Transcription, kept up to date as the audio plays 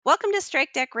Welcome to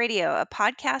Strike Deck Radio, a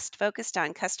podcast focused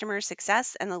on customer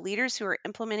success and the leaders who are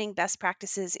implementing best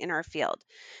practices in our field.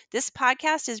 This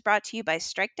podcast is brought to you by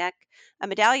Strike Deck, a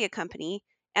Medallia company,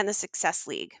 and the Success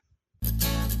League.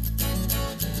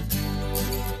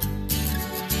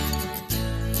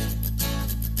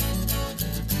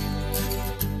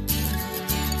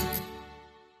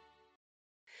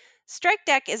 Strike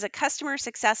Deck is a customer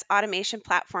success automation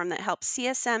platform that helps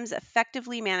CSMs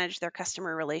effectively manage their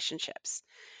customer relationships.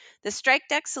 The Strike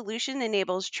Deck solution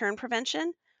enables churn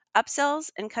prevention,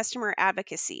 upsells, and customer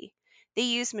advocacy. They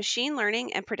use machine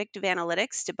learning and predictive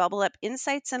analytics to bubble up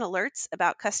insights and alerts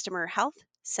about customer health,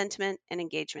 sentiment, and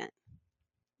engagement.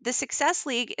 The Success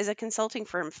League is a consulting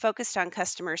firm focused on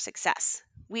customer success.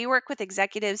 We work with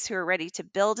executives who are ready to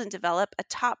build and develop a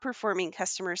top performing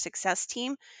customer success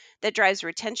team that drives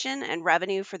retention and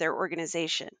revenue for their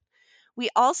organization. We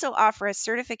also offer a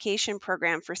certification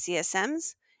program for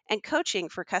CSMs and coaching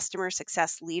for customer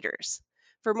success leaders.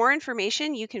 For more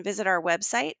information, you can visit our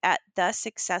website at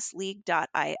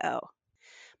thesuccessleague.io.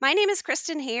 My name is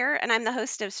Kristen Hare, and I'm the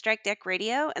host of Strike Deck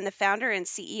Radio and the founder and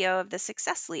CEO of the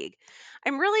Success League.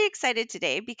 I'm really excited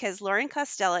today because Lauren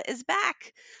Costella is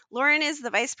back. Lauren is the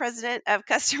Vice President of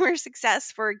Customer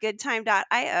Success for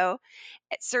GoodTime.io.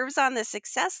 It serves on the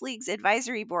Success League's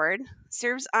advisory board,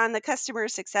 serves on the Customer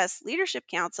Success Leadership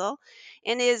Council,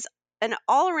 and is an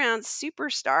all-around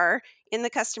superstar in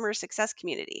the customer success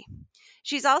community.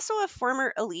 She's also a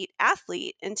former elite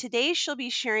athlete, and today she'll be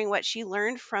sharing what she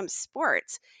learned from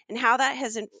sports and how that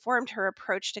has informed her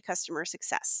approach to customer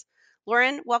success.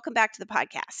 Lauren, welcome back to the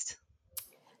podcast.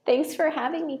 Thanks for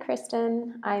having me,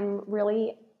 Kristen. I'm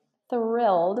really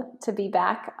thrilled to be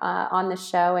back on the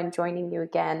show and joining you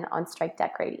again on Strike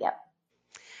Deck Radio.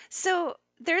 So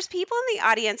there's people in the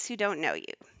audience who don't know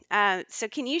you. So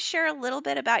can you share a little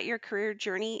bit about your career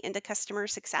journey into customer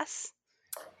success?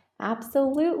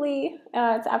 Absolutely.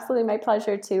 It's absolutely my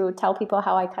pleasure to tell people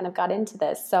how I kind of got into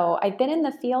this. So I've been in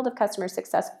the field of customer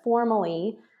success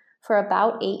formally for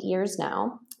about 8 years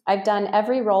now. I've done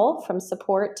every role from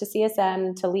support to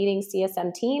CSM to leading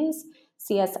CSM teams,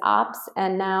 CS ops,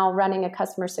 and now running a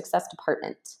customer success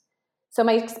department. So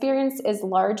my experience is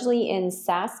largely in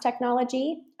SaaS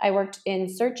technology. I worked in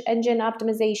search engine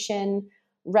optimization.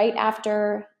 Right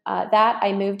after that,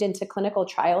 I moved into clinical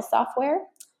trial software,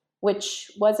 which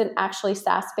wasn't actually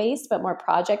SaaS-based, but more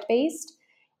project-based.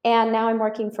 And now I'm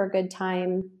working for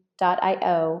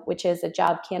GoodTime.io, which is a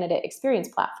job candidate experience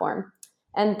platform.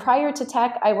 And prior to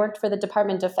tech, I worked for the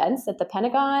Department of Defense at the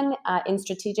Pentagon in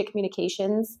strategic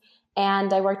communications,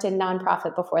 and I worked in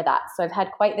nonprofit before that. So I've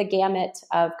had quite the gamut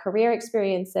of career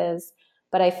experiences,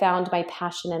 but I found my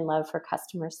passion and love for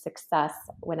customer success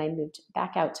when I moved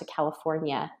back out to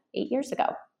California 8 years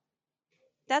ago.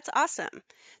 That's awesome.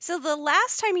 So the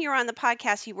last time you were on the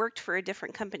podcast, you worked for a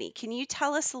different company. Can you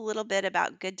tell us a little bit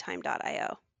about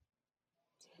GoodTime.io?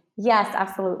 Yes,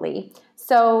 absolutely.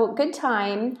 So Good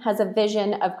Time has a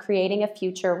vision of creating a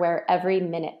future where every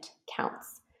minute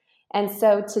counts. And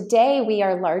so today we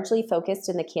are largely focused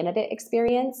in the candidate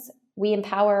experience. We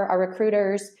empower our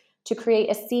recruiters to create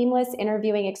a seamless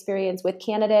interviewing experience with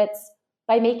candidates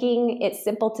by making it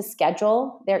simple to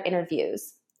schedule their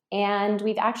interviews. And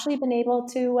we've actually been able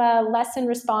to lessen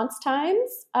response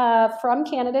times from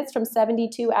candidates from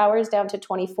 72 hours down to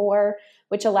 24,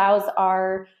 which allows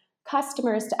our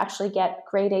customers to actually get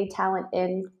grade A talent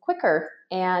in quicker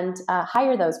and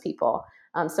hire those people.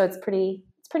 So it's pretty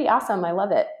awesome. I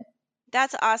love it.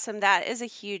 That's awesome. That is a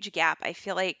huge gap. I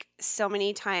feel like so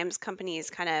many times companies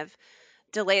kind of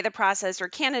delay the process or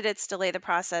candidates delay the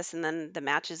process and then the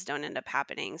matches don't end up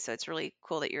happening. So it's really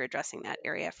cool that you're addressing that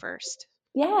area first.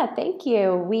 Yeah, thank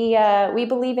you. We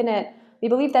believe in it. We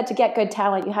believe that to get good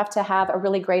talent, you have to have a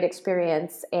really great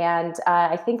experience. And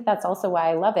I think that's also why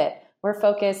I love it. We're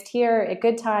focused here at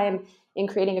Good Time in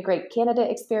creating a great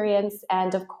candidate experience.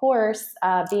 And of course,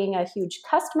 being a huge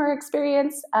customer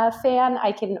experience fan,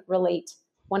 I can relate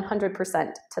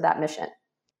 100% to that mission.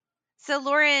 So,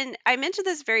 Lauren, I mentioned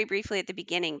this very briefly at the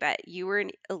beginning, but you were an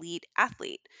elite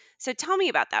athlete. So tell me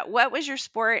about that. What was your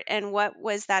sport and what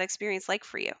was that experience like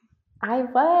for you? I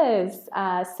was.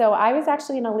 So I was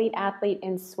actually an elite athlete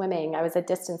in swimming. I was a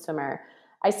distance swimmer.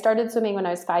 I started swimming when I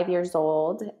was 5 years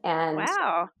old. And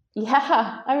Wow.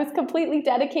 yeah, I was completely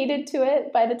dedicated to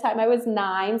it by the time I was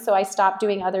 9. So I stopped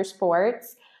doing other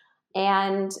sports.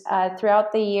 And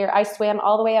throughout the year, I swam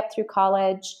all the way up through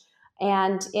college.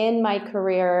 And in my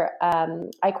career,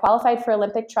 I qualified for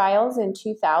Olympic trials in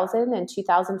 2000 and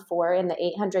 2004 in the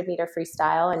 800 meter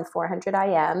freestyle and 400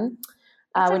 IM.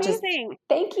 That's Which is, amazing.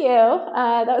 thank you.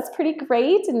 That was pretty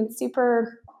great and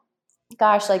super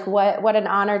gosh, like what an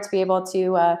honor to be able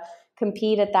to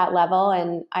compete at that level.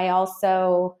 And I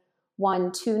also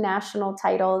won 2 national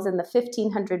titles in the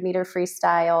 1500 meter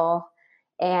freestyle.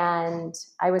 And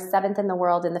I was 7th in the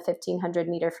world in the 1500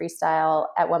 meter freestyle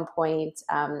at one point.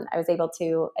 I was able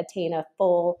to attain a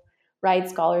full ride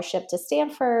scholarship to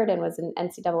Stanford and was an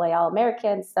NCAA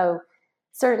All-American. So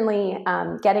certainly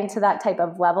getting to that type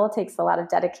of level takes a lot of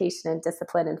dedication and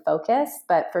discipline and focus.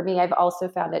 But for me, I've also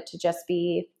found it to just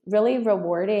be really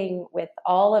rewarding with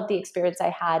all of the experience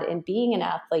I had in being an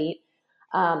athlete,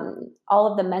 all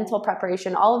of the mental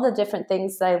preparation, all of the different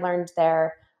things that I learned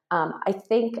there. I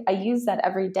think I use that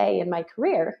every day in my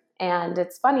career. And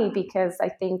it's funny because I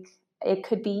think it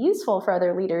could be useful for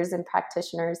other leaders and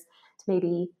practitioners to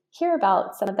maybe hear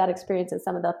about some of that experience and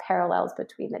some of the parallels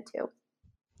between the two.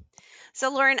 So,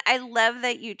 Lauren, I love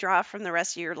that you draw from the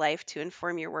rest of your life to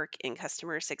inform your work in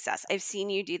customer success. I've seen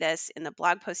you do this in the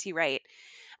blog posts you write.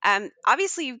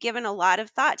 Obviously, you've given a lot of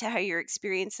thought to how your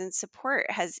experience and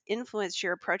support has influenced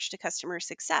your approach to customer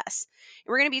success.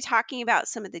 And we're going to be talking about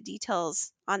some of the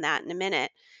details on that in a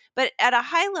minute. But at a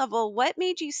high level, what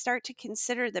made you start to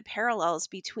consider the parallels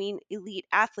between elite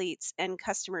athletes and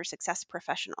customer success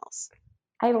professionals?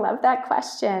 I love that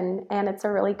question, and it's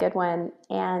a really good one.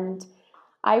 And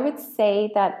I would say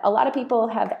that a lot of people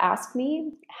have asked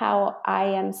me how I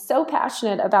am so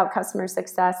passionate about customer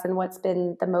success and what's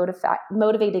been the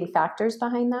motivating factors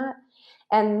behind that.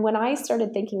 And when I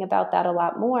started thinking about that a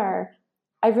lot more,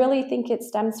 I really think it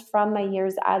stems from my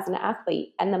years as an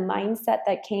athlete and the mindset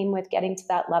that came with getting to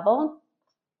that level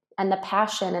and the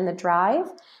passion and the drive.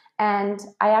 And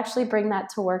I actually bring that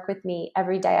to work with me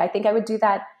every day. I think I would do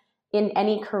that in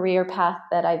any career path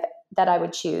that I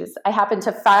would choose. I happen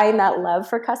to find that love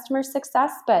for customer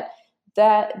success, but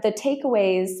the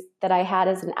takeaways that I had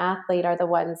as an athlete are the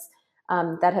ones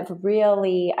that have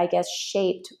really, I guess,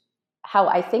 shaped how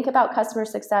I think about customer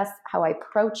success, how I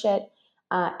approach it,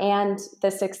 and the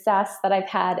success that I've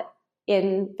had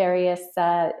in various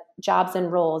jobs and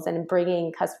roles and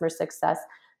bringing customer success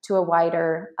to a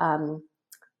wider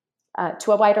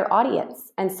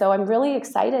audience. And so I'm really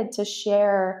excited to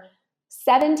share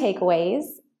 7 takeaways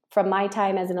from my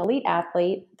time as an elite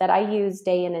athlete that I use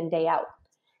day in and day out.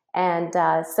 And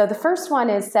so the first one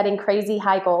is setting crazy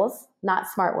high goals, not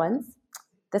smart ones.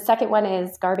 The second one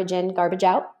is garbage in, garbage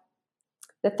out.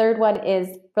 The third one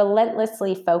is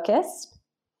relentlessly focused.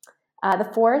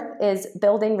 The fourth is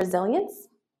building resilience.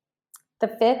 The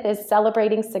fifth is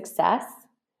celebrating success.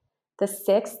 The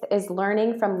sixth is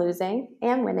learning from losing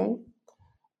and winning.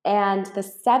 And the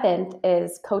seventh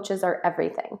is coaches are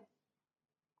everything.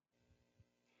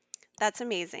 That's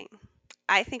amazing.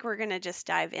 I think we're going to just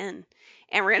dive in.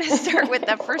 And we're going to start with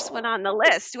the first one on the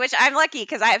list, which I'm lucky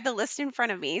because I have the list in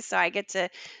front of me. So I get to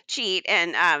cheat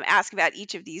and ask about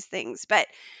each of these things. But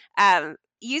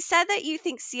you said that you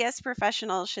think CS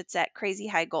professionals should set crazy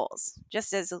high goals,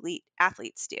 just as elite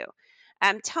athletes do.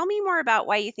 Tell me more about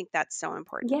why you think that's so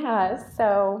important. Yeah,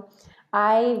 so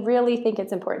I really think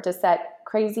it's important to set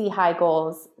crazy high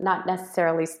goals, not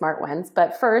necessarily smart ones.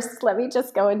 But first, let me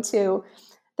just go into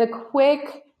the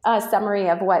quick summary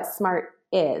of what SMART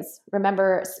is.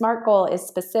 Remember, SMART goal is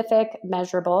specific,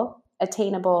 measurable,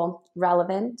 attainable,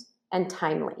 relevant, and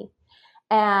timely.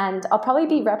 And I'll probably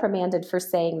be reprimanded for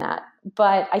saying that,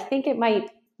 but I think it might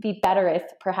be better if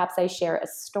perhaps I share a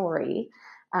story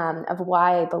of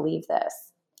why I believe this.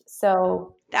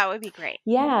 So That would be great.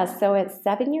 yeah, so at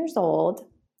 7 years old,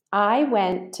 I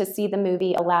went to see the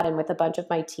movie Aladdin with a bunch of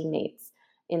my teammates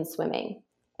in swimming.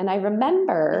 And I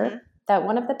remember that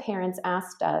one of the parents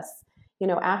asked us,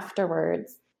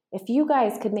 afterwards, if you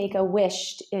guys could make a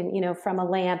wish from a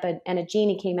lamp and a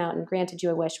genie came out and granted you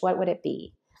a wish, what would it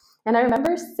be? And I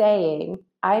remember saying,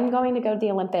 I'm going to go to the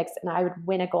Olympics and I would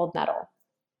win a gold medal.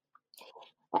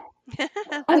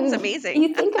 That's amazing.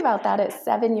 You think about that at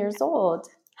 7 years old,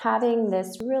 having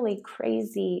this really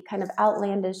crazy kind of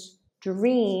outlandish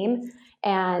dream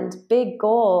and big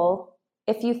goal.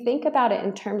 If you think about it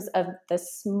in terms of the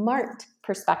SMART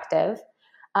perspective,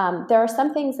 there are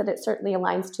some things that it certainly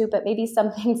aligns to, but maybe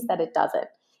some things that it doesn't.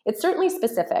 It's certainly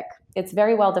specific. It's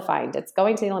very well defined. It's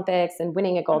going to the Olympics and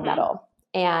winning a gold medal.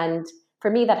 And for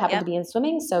me, that happened to be in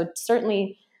swimming. So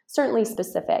certainly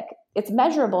specific. It's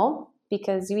measurable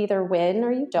because you either win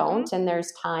or you don't. And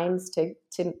there's times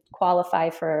to qualify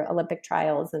for Olympic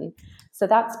trials. And so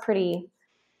that's pretty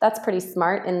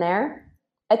smart in there.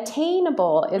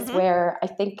 Attainable is where I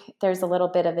think there's a little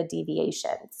bit of a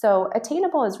deviation. So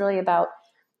attainable is really about,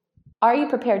 are you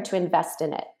prepared to invest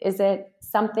in it? Is it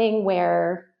something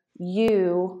where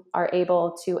you are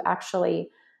able to actually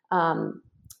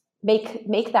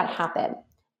make that happen?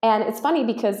 And it's funny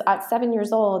because at 7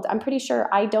 years old, I'm pretty sure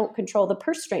I don't control the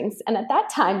purse strings. And at that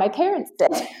time, my parents did.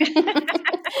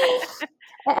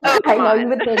 Oh, I come know you on.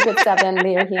 would think with 7,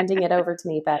 they're handing it over to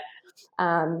me, but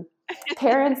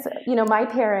parents, my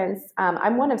parents,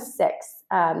 I'm one of 6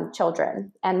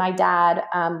 children, and my dad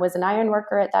was an iron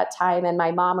worker at that time, and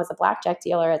my mom was a blackjack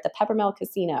dealer at the Peppermill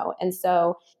Casino. And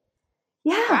so,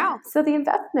 yeah, Wow. so the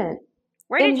investment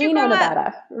Where in did you grow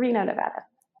up? Reno, Nevada.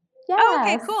 Oh,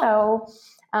 okay, Yeah, cool. so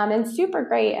and super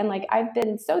great. And like I've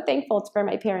been so thankful for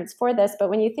my parents for this. But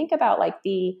when you think about like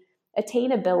the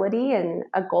attainability and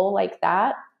a goal like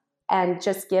that, and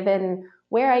just given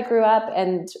where I grew up,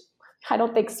 and I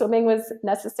don't think swimming was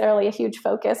necessarily a huge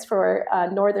focus for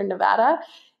Northern Nevada,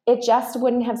 it just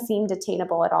wouldn't have seemed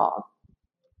attainable at all.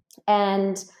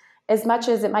 And as much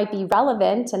as it might be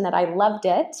relevant and that I loved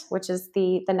it, which is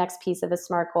the next piece of a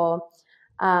SMART goal,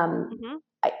 um, Hmm.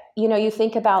 you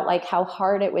think about like how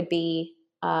hard it would be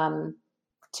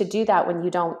to do that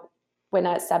when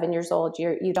at 7 years old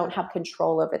you don't have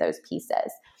control over those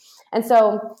pieces. And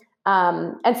so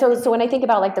so when I think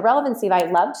about like the relevancy of, I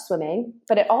loved swimming,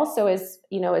 but it also is,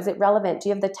 is it relevant? Do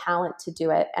you have the talent to do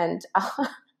it? And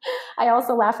I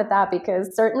also laugh at that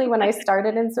because certainly when I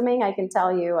started in swimming, I can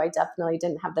tell you I definitely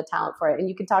didn't have the talent for it. And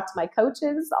you can talk to my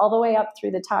coaches all the way up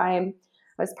through the time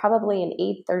I was probably in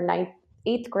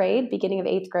eighth grade, beginning of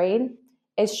eighth grade.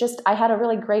 It's just I had a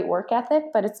really great work ethic,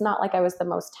 but it's not like I was the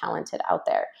most talented out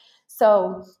there.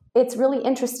 So it's really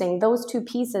interesting. Those two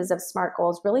pieces of SMART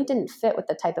goals really didn't fit with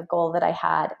the type of goal that I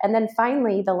had. And then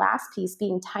finally, the last piece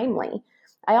being timely.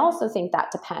 I also think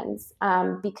that depends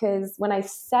because when I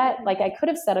I could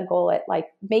have set a goal at like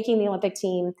making the Olympic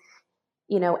team,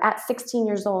 at 16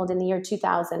 years old in the year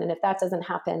 2000. And if that doesn't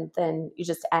happen, then you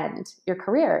just end your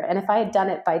career. And if I had done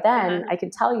it by then, I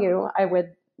can tell you I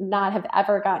would not have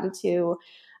ever gotten to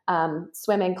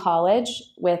swim in college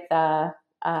with a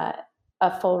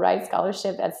full ride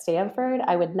scholarship at Stanford.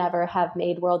 I would never have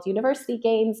made World University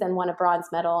Games and won a bronze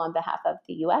medal on behalf of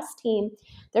the US team.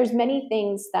 There's many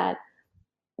things that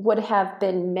would have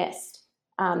been missed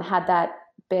had that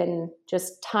been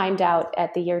just timed out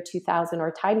at the year 2000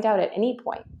 or timed out at any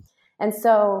point. And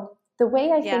so the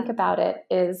way I Yeah. think about it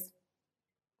is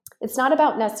it's not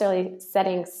about necessarily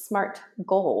setting SMART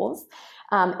goals,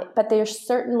 but there's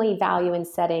certainly value in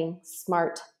setting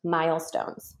SMART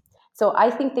milestones. So I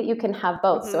think that you can have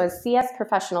both. So Hmm. as CS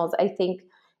professionals, I think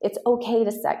it's okay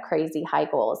to set crazy high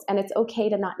goals, and it's okay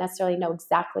to not necessarily know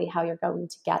exactly how you're going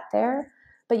to get there,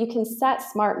 but you can set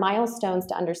SMART milestones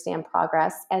to understand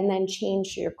progress and then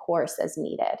change your course as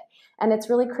needed. And it's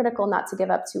really critical not to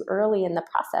give up too early in the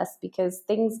process because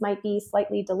things might be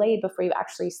slightly delayed before you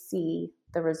actually see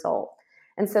the result.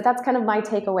 And so that's kind of my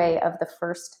takeaway of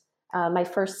my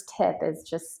first tip is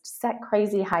just set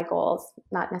crazy high goals,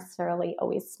 not necessarily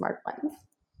always SMART ones.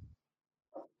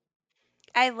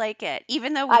 I like it,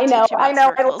 even though we I know, teach about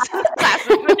SMART I goals in the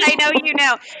classes, which I know you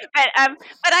know. But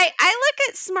I look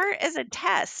at SMART as a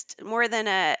test more than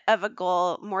a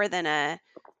goal, more than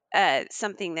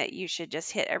something that you should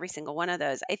just hit every single one of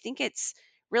those. I think it's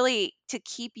really to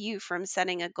keep you from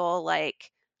setting a goal like,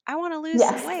 I want to lose some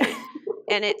yes, weight.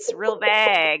 And it's real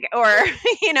vague, or,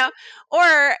 you know,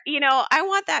 I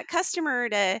want that customer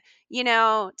to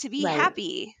be right.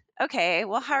 happy. Okay,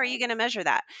 well, how are you going to measure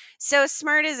that? So,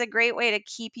 SMART is a great way to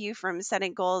keep you from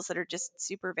setting goals that are just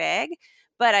super vague.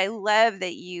 But I love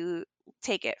that you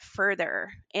take it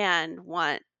further and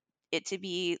want it to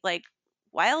be like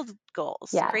wild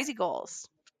goals, Yes. crazy goals,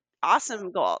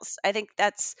 awesome goals. I think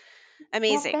that's Well,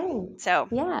 amazing. thanks. So,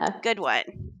 Yeah. good one.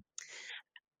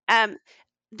 Um,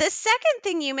 the second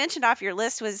thing you mentioned off your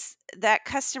list was that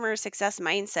customer success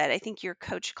mindset. I think your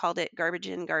coach called it garbage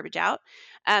in, garbage out.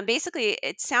 Basically,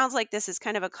 it sounds like this is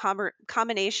kind of a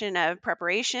combination of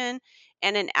preparation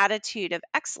and an attitude of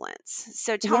excellence.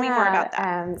 So, tell me more about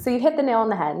Yeah. that. So you hit the nail on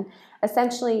the head.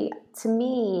 Essentially, to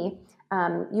me,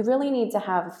 you really need to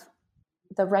have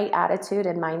the right attitude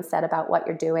and mindset about what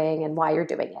you're doing and why you're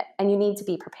doing it. And you need to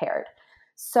be prepared.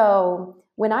 So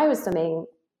when I was swimming,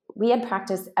 we had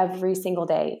practice every single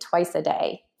day, twice a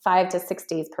day, 5 to 6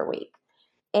 days per week.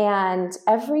 And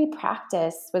every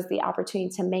practice was the opportunity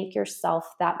to make yourself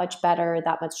that much better,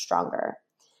 that much stronger.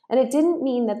 And it didn't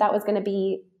mean that that was going to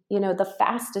be, the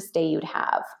fastest day you'd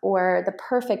have or the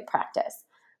perfect practice.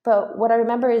 But what I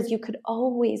remember is you could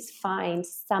always find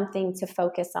something to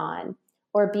focus on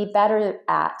or be better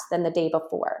at than the day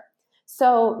before.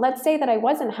 So let's say that I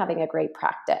wasn't having a great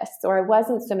practice or I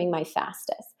wasn't swimming my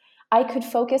fastest. I could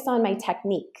focus on my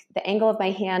technique, the angle of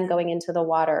my hand going into the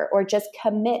water, or just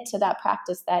commit to that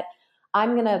practice that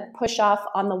I'm going to push off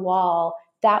on the wall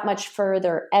that much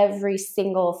further every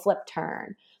single flip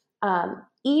turn.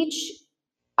 Each,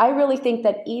 I really think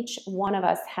that each one of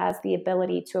us has the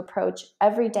ability to approach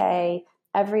every day,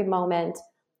 every moment,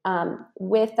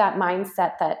 with that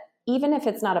mindset that even if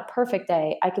it's not a perfect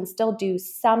day, I can still do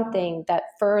something that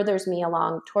furthers me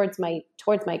along towards my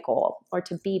goal or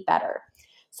to be better.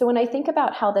 So when I think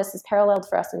about how this is paralleled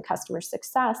for us in customer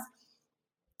success,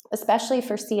 especially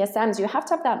for CSMs, you have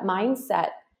to have that mindset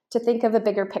to think of a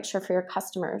bigger picture for your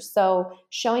customers. So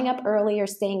showing up early or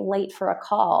staying late for a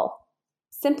call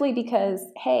simply because,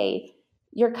 hey,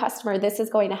 your customer, this is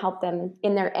going to help them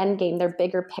in their end game, their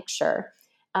bigger picture.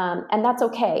 And that's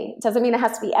okay. It doesn't mean it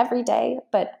has to be every day,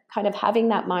 but kind of having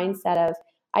that mindset of,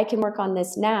 I can work on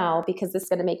this now because this is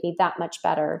going to make me that much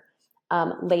better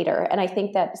later. And I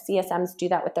think that CSMs do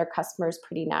that with their customers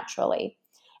pretty naturally.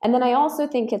 And then I also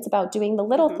think it's about doing the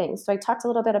little Mm-hmm. things. So I talked a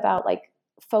little bit about like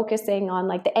focusing on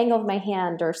like the angle of my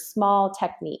hand or small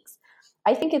techniques.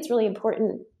 I think it's really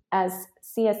important as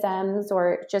CSMs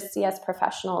or just CS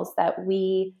professionals that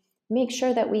we make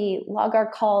sure that we log our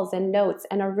calls and notes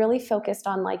and are really focused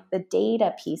on like the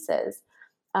data pieces.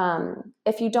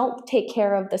 If you don't take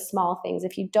care of the small things,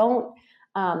 if you don't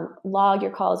log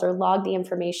your calls or log the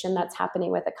information that's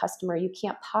happening with a customer, you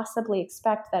can't possibly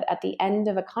expect that at the end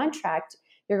of a contract,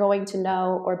 you're going to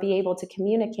know or be able to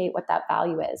communicate what that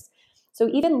value is. So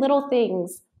even little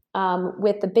things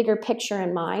with the bigger picture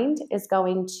in mind is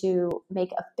going to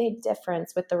make a big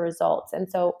difference with the results. And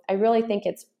so I really think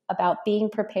it's about being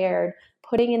prepared,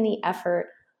 putting in the effort,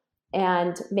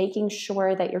 and making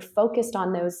sure that you're focused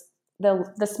on those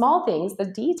the small things, the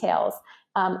details.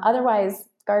 Otherwise,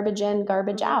 garbage in,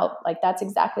 garbage Mm-hmm. out. Like that's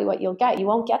exactly what you'll get. You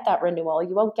won't get that renewal.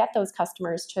 You won't get those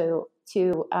customers to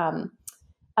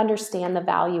understand the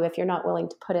value if you're not willing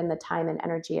to put in the time and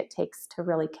energy it takes to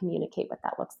really communicate what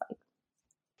that looks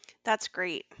That's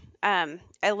great.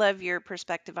 I love your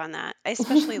perspective on that. I like.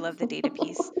 especially love the data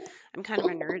piece. I'm kind of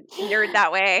a nerd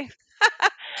that way.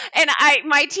 And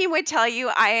my team would tell you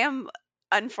I am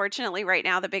unfortunately right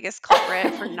now the biggest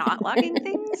culprit for not logging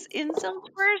things in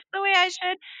Salesforce the way I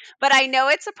should. But I know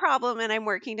it's a problem and I'm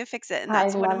working to fix it. And I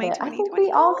that's one of love my it. I think 2020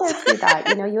 we all go goals. through that.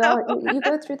 You know, So you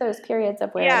go through those periods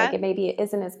of where like yeah. it maybe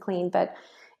isn't as clean, but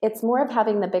it's more of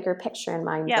having the bigger picture in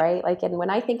mind, Yep. right? Like, and when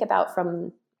I think about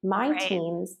from my Right.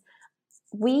 teams,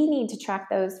 we need to track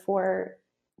those for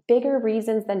bigger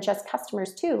reasons than just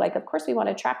customers too. Like, of course, we want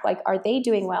to track like, are they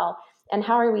doing well, and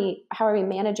how are we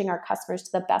managing our customers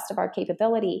to the best of our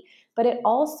capability? But it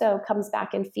also comes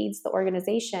back and feeds the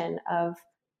organization of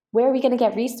where are we going to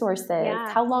get resources?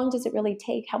 Yeah. How long does it really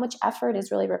take? How much effort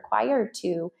is really required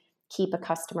to keep a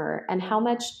customer, and how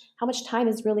much time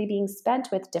is really being spent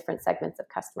with different segments of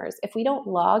customers? If we don't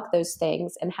log those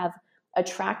things and have a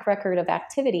track record of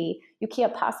activity, you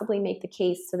can't possibly make the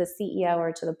case to the CEO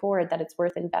or to the board that it's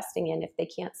worth investing in if they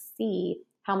can't see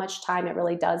how much time it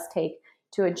really does take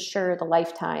to ensure the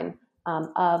lifetime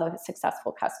of a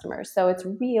successful customer. So it's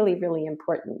really, really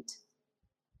important.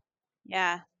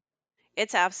 Yeah.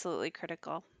 It's absolutely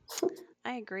critical.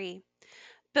 I agree.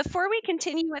 Before we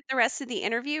continue with the rest of the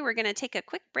interview, we're going to take a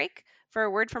quick break for a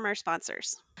word from our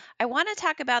sponsors. I want to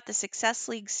talk about the Success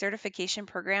League certification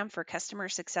program for customer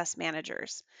success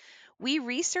managers. We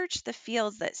researched the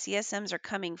fields that CSMs are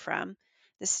coming from,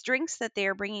 the strengths that they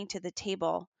are bringing to the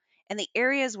table, and the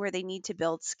areas where they need to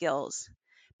build skills.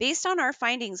 Based on our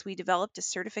findings, we developed a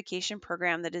certification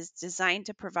program that is designed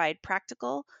to provide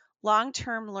practical, long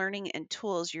term learning and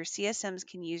tools your CSMs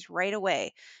can use right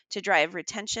away to drive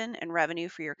retention and revenue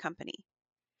for your company.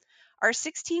 Our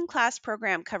 16 class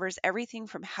program covers everything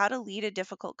from how to lead a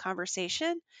difficult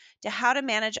conversation to how to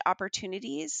manage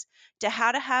opportunities to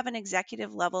how to have an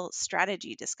executive level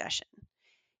strategy discussion.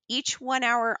 Each 1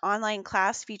 hour online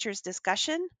class features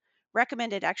discussion,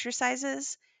 recommended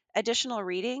exercises, additional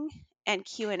reading, and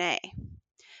Q&A.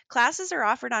 Classes are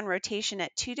offered on rotation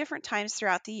at 2 different times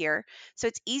throughout the year, so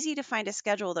it's easy to find a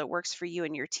schedule that works for you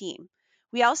and your team.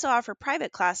 We also offer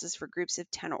private classes for groups of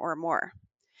 10 or more.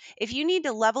 If you need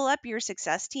to level up your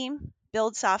success team,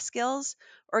 build soft skills,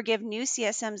 or give new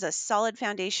CSMs a solid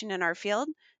foundation in our field,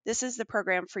 this is the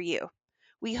program for you.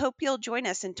 We hope you'll join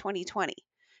us in 2020.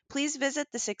 Please visit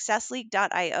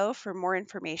thesuccessleague.io for more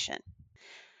information.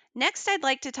 Next, I'd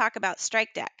like to talk about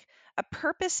StrikeDeck, a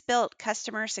purpose built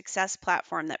customer success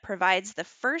platform that provides the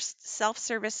first self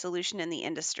service solution in the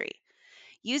industry.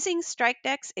 Using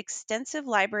StrikeDeck's extensive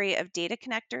library of data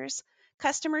connectors,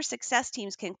 customer success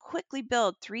teams can quickly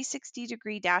build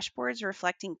 360-degree dashboards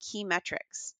reflecting key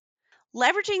metrics.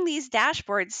 Leveraging these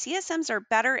dashboards, CSMs are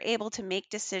better able to make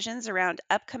decisions around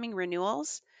upcoming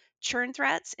renewals, churn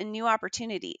threats, and new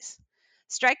opportunities.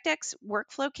 StrikeDeck's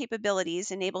workflow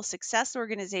capabilities enable success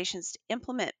organizations to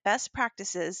implement best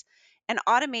practices and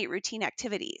automate routine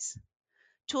activities.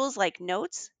 Tools like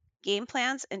notes, game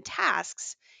plans, and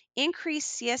tasks increase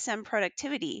CSM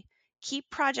productivity, keep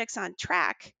projects on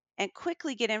track, and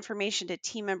quickly get information to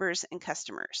team members and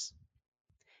customers.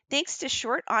 Thanks to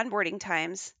short onboarding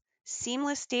times,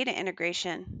 seamless data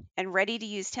integration, and ready to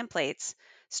use templates,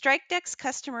 StrikeDeck's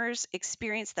customers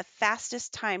experience the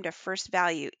fastest time to first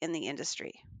value in the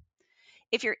industry.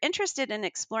 If you're interested in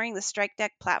exploring the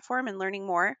StrikeDeck platform and learning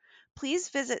more, please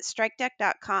visit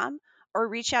strikedeck.com or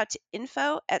reach out to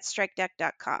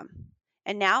info@strikedeck.com.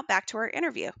 And now back to our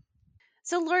interview.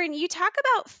 So, Lauren, you talk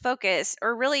about focus,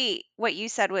 or really what you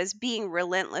said was being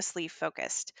relentlessly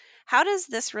focused. How does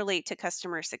this relate to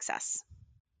customer success?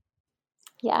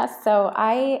 Yeah, so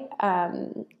I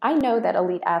know that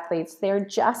elite athletes, they're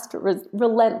just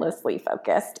relentlessly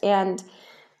focused. And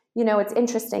you know, it's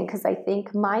interesting because I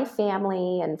think my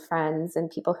family and friends and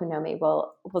people who know me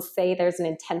will say there's an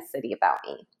intensity about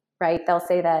me, right? They'll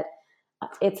say that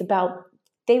it's about,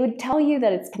 they would tell you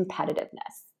that it's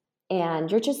competitiveness and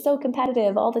you're just so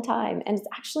competitive all the time. And it's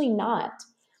actually not.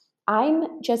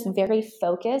 I'm just very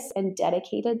focused and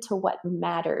dedicated to what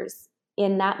matters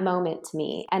in that moment to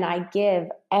me. And I give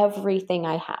everything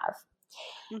I have.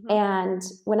 Mm-hmm. And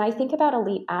when I think about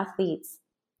elite athletes,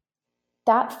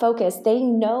 that focus, they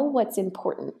know what's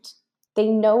important. They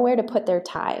know where to put their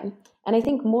time. And I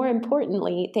think more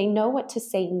importantly, they know what to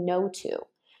say no to.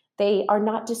 They are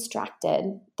not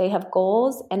distracted. They have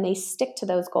goals and they stick to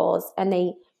those goals, and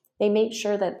they make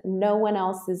sure that no one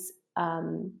else is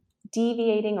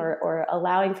deviating or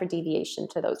allowing for deviation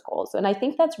to those goals. And I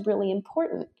think that's really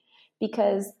important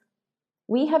because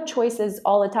we have choices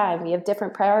all the time. We have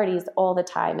different priorities all the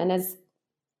time. And as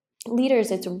leaders,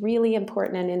 it's really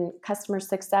important. And in customer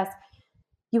success,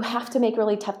 you have to make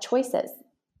really tough choices.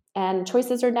 And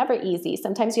choices are never easy.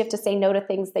 Sometimes you have to say no to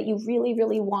things that you really,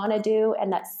 really want to do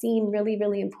and that seem really,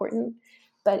 really important.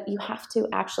 But you have to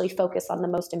actually focus on the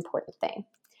most important thing.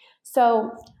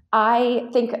 So I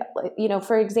think, you know,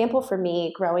 for example, for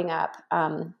me growing up,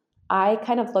 I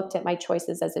kind of looked at my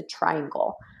choices as a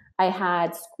triangle. I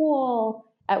had school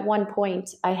at one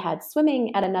point, I had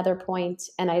swimming at another point,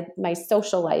 and my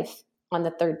social life on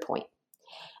the third point.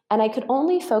 And I could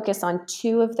only focus on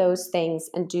two of those things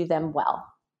and do them well.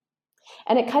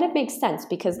 And it kind of makes sense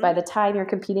because by the time you're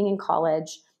competing in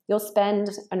college, you'll spend,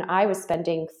 and I was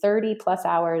spending 30 plus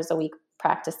hours a week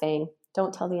practicing.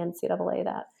 Don't tell the NCAA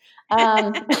that.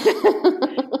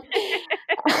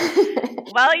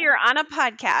 Well, you're on a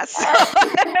podcast. So.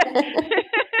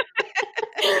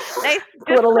 Nice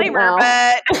disclaimer,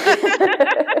 but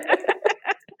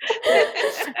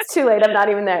it's too late. I'm not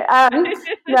even there.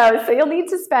 No, so you'll need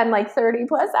to spend like 30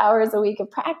 plus hours a week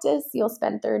of practice. You'll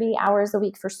spend 30 hours a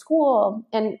week for school,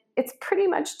 and it's pretty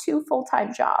much 2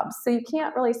 full-time jobs. So you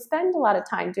can't really spend a lot of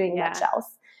time doing much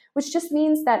else, which just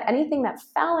means that anything that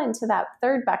fell into that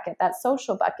third bucket, that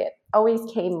social bucket, always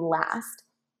came last.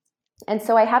 And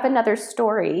so I have another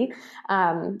story.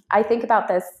 I think about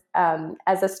this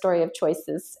as a story of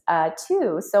choices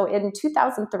too. So in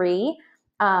 2003,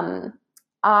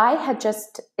 I had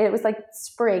it was like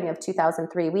spring of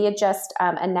 2003. We had just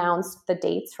announced the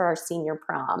dates for our senior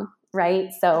prom,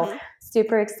 right? So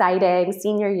super exciting,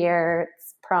 senior year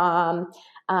prom.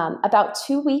 About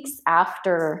 2 weeks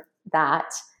after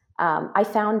that, I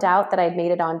found out that I'd made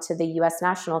it onto the U.S.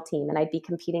 national team and I'd be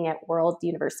competing at World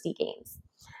University Games.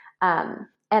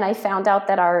 And I found out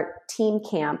that our team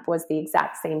camp was the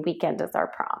exact same weekend as our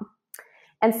prom.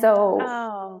 And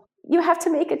so you have to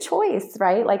make a choice,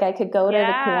 right? Like I could go to the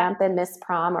camp and miss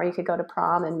prom, or you could go to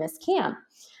prom and miss camp.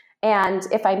 And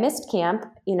if I missed camp,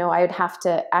 you know, I would have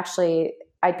to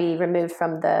I'd be removed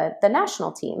from the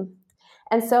national team.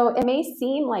 And so it may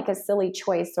seem like a silly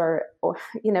choice or,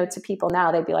 you know, to people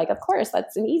now, they'd be like, of course,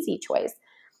 that's an easy choice.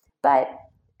 But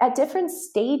at different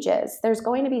stages, there's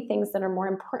going to be things that are more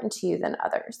important to you than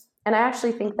others. And I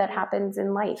actually think that happens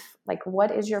in life. Like,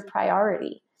 what is your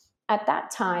priority? At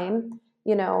that time,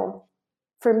 you know,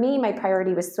 for me, my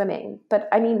priority was swimming. But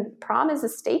I mean, prom is a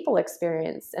staple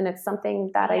experience, and it's something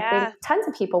that I think tons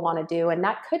of people want to do, and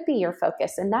that could be your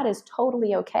focus, and that is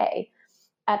totally okay.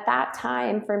 At that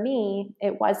time, for me,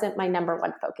 it wasn't my number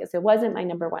one focus. It wasn't my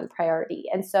number one priority.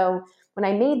 And so when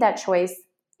I made that choice,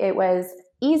 it was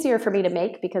easier for me to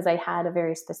make because I had a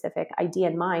very specific idea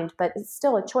in mind, but it's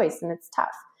still a choice and it's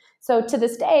tough. So to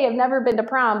this day, I've never been to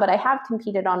prom, but I have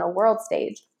competed on a world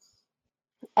stage.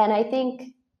 And I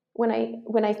think when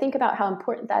I think about how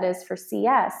important that is for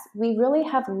CS, we really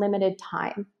have limited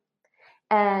time.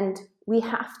 And we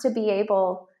have to be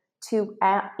able to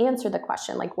answer the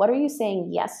question, like, what are you saying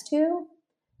yes to?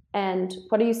 And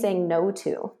what are you saying no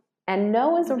to? And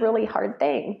no is a really hard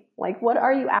thing. Like, what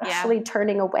are you actually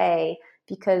turning away?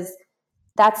 Because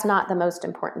that's not the most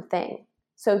important thing.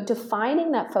 So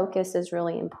defining that focus is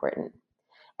really important.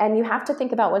 And you have to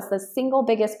think about what's the single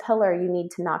biggest pillar you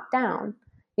need to knock down.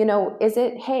 Is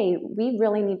it, hey, we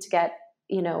really need to get,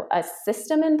 a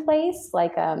system in place,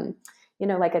 like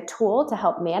like a tool to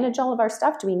help manage all of our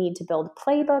stuff? Do we need to build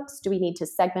playbooks? Do we need to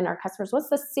segment our customers? What's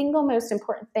the single most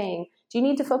important thing? Do you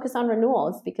need to focus on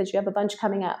renewals because you have a bunch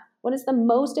coming up? What is the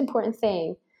most important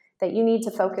thing that you need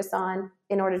to focus on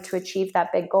in order to achieve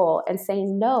that big goal, and say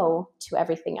no to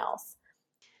everything else?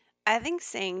 I think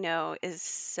saying no is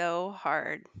so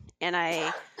hard. And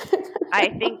I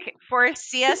think for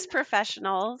CS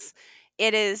professionals,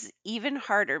 it is even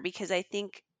harder because I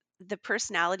think the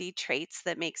personality traits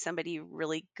that make somebody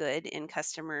really good in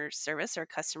customer service or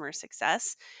customer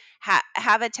success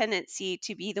have a tendency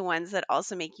to be the ones that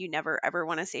also make you never ever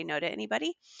want to say no to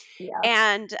anybody. Yeah.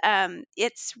 And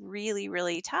it's really,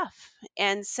 really tough.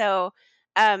 And so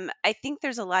I think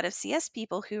there's a lot of CS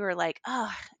people who are like,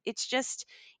 oh, it's just,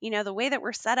 the way that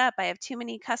we're set up, I have too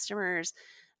many customers.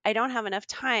 I don't have enough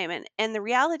time. And the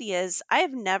reality is I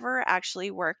have never actually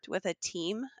worked with a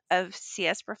team of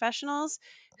CS professionals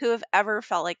who have ever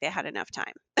felt like they had enough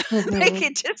time. Like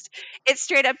Mm-hmm. it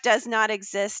straight up does not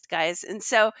exist, guys. And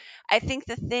so I think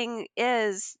the thing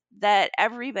is that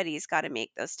everybody's got to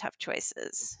make those tough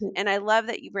choices. And I love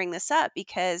that you bring this up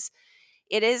because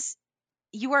it is,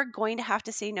 you are going to have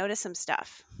to say no to some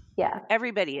stuff. Yeah.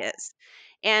 Everybody is.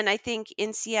 And I think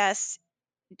in CS,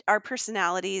 our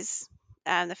personalities,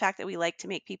 the fact that we like to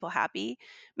make people happy,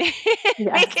 make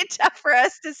Yes. it tough for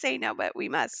us to say no, but we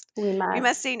must. We We must.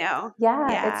 must say no. Yeah,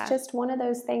 it's Yeah. just one of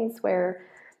those things where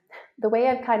the way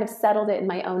I've kind of settled it in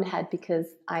my own head, because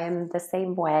I am the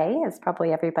same way as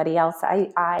probably everybody else. I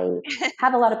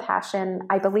have a lot of passion.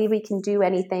 I believe we can do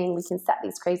anything. We can set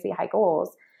these crazy high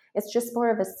goals. It's just more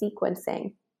of a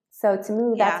sequencing. So to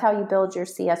me, that's Yeah. how you build your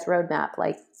CS roadmap.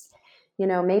 Like,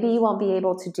 maybe you won't be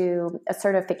able to do a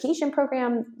certification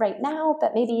program right now,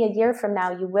 but maybe a year from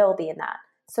now you will be in that.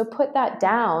 So put that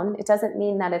down. It doesn't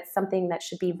mean that it's something that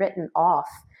should be written off,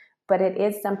 but it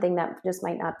is something that just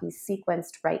might not be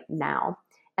sequenced right now.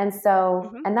 And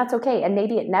so, Hmm. and that's okay. And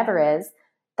maybe it never is.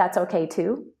 That's okay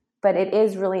too. But it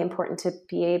is really important to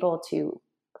be able to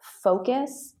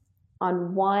focus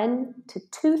on 1 to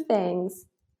 2 things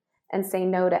and say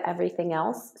no to everything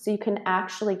else, so you can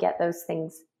actually get those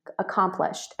things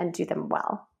accomplished and do them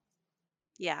well.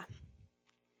 Yeah.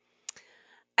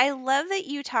 I love that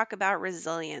you talk about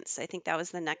resilience. I think that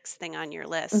was the next thing on your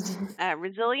list. Mhm.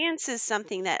 Resilience is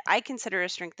something that I consider a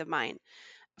strength of mine.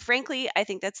 Frankly, I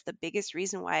think that's the biggest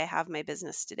reason why I have my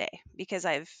business today, because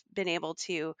I've been able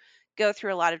to go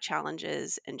through a lot of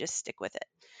challenges and just stick with it.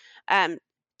 Um,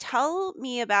 Tell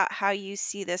me about how you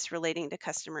see this relating to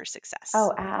customer success.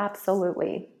 Oh,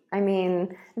 absolutely. I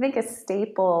mean, I think a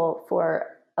staple for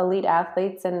elite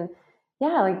athletes and,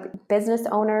 yeah, like business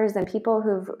owners and people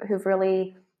who've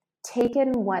really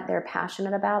taken what they're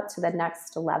passionate about to the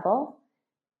next level,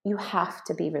 you have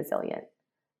to be resilient.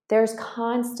 There's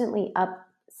constantly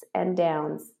ups and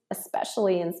downs,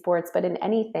 especially in sports, but in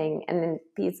anything and in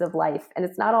pieces of life. And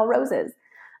it's not all roses.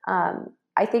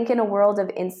 I think in a world of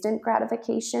instant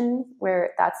gratification,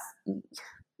 where that's,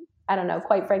 I don't know,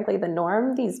 quite frankly, the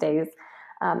norm these days,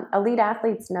 elite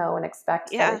athletes know and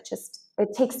expect that Yeah.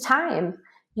 it takes time.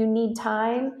 You need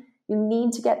time. You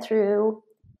need to get through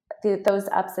those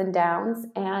ups and downs.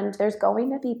 And there's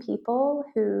going to be people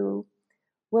who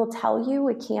will tell you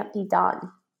it can't be done,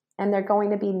 and they're going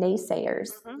to be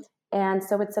naysayers. Hmm. And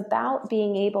so it's about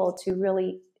being able to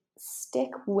really stick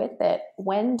with it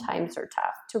when times are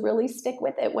tough, to really stick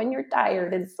with it when you're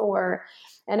tired and sore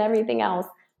and everything else.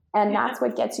 And Yeah. that's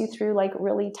what gets you through like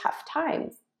really tough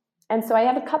times. And so I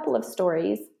have a couple of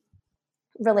stories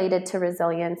related to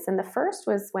resilience. And the first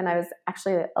was when I was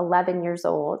actually 11 years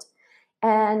old.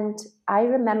 And I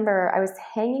remember I was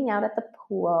hanging out at the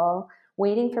pool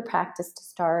waiting for practice to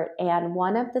start. And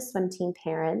one of the swim team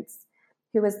parents,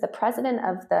 who was the president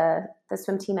of the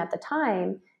swim team at the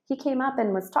time, he came up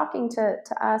and was talking to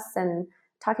us and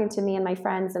talking to me and my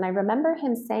friends. And I remember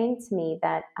him saying to me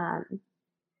that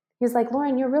he was like,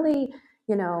 Lauren, you're really,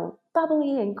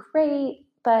 bubbly and great,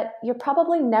 but you're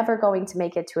probably never going to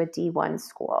make it to a D1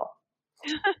 school.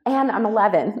 And I'm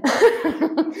 11.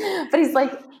 But he's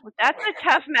like, That's a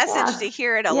tough message yeah, to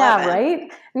hear at yeah, 11.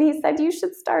 right. And he said, you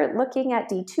should start looking at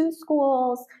D2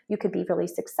 schools. You could be really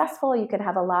successful. You could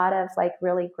have a lot of like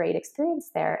really great experience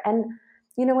there. And,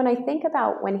 when I think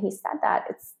about when he said that,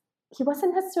 he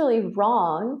wasn't necessarily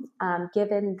wrong,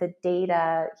 given the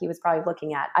data he was probably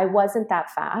looking at. I wasn't that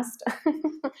fast.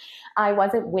 I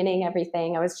wasn't winning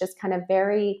everything. I was just kind of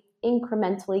very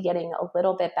incrementally getting a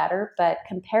little bit better. But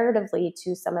comparatively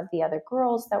to some of the other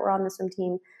girls that were on the swim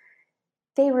team,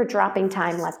 they were dropping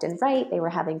time left and right. They were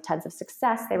having tons of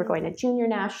success. They were going to junior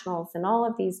nationals and all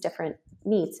of these different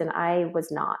meets, and I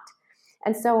was not.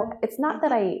 And so it's not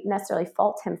that I necessarily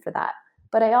fault him for that,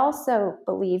 but I also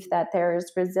believe that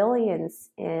there's resilience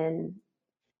in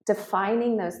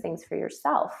defining those things for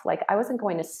yourself. Like, I wasn't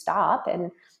going to stop,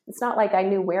 and it's not like I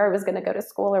knew where I was going to go to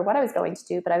school or what I was going to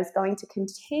do, but I was going to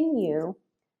continue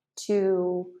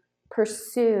to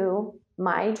pursue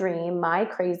my dream, my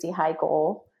crazy high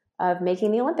goal of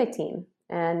making the Olympic team.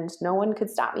 And no one could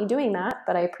stop me doing that,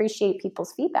 but I appreciate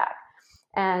people's feedback.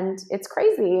 And it's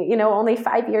crazy, only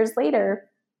 5 years later,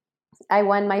 I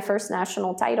won my first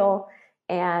national title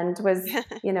and was,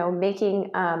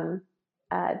 making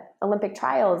Olympic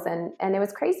trials, and it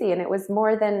was crazy, and it was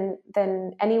more than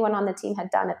anyone on the team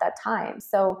had done at that time.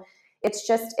 So it's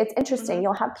interesting.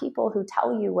 You'll have people who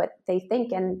tell you what they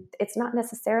think, and it's not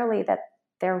necessarily that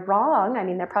they're wrong. I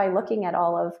mean, they're probably looking at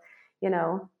all of,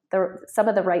 some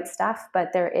of the right stuff,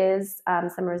 but there is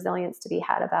some resilience to be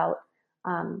had about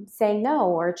saying no,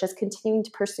 or just continuing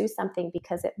to pursue something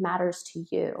because it matters to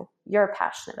you. You're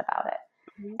passionate about it.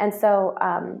 And so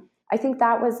I think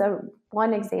that was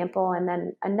one example. And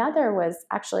then another was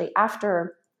actually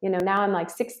after, now I'm like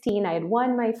 16, I had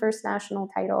won my first national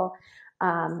title.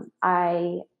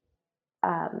 I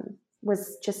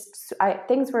was just, I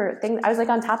was like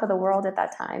on top of the world at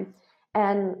that time.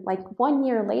 And like 1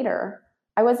 year later,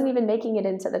 I wasn't even making it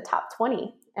into the top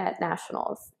 20 at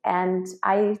nationals. And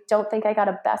I don't think I got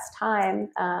a best time,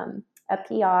 a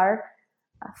PR,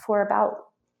 for about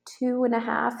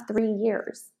 2.5, 3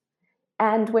 years.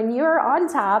 And when you're on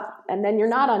top and then you're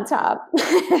not on top,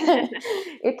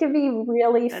 it can be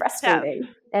really frustrating,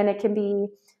 and it can be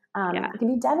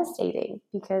devastating,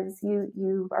 because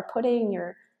you are putting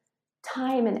your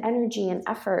time and energy and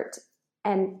effort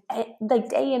and like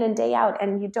day in and day out,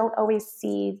 and you don't always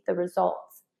see the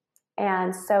results.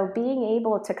 And so being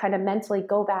able to kind of mentally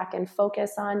go back and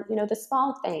focus on, the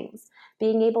small things,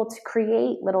 being able to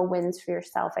create little wins for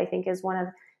yourself, I think is one of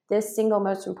the single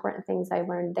most important things I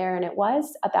learned there. And it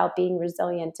was about being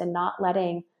resilient and not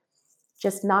getting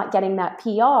that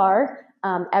PR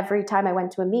every time I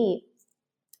went to a meet,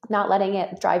 not letting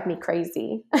it drive me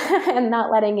crazy and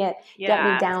not letting it get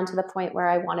me down to the point where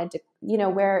I wanted to,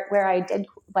 where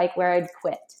I'd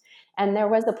quit. And there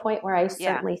was a point where I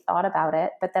certainly thought about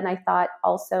it, but then I thought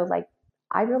also, like,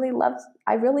 I really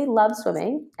love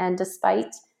swimming. And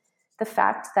despite the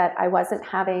fact that I wasn't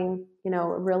having,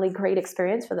 a really great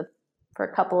experience for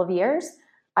a couple of years,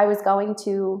 I was going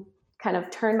to kind of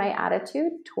turn my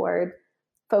attitude toward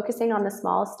focusing on the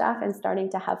small stuff and starting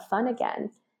to have fun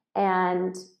again.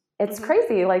 And it's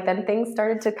crazy. Like, then things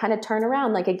started to kind of turn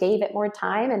around. Like, I gave it more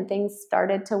time and things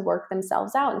started to work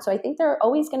themselves out. And so I think there are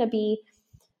always going to be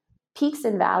peaks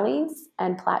and valleys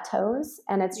and plateaus.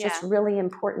 And it's just really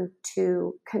important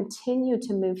to continue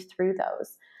to move through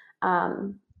those.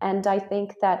 And I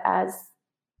think that as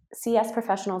CS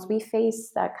professionals, we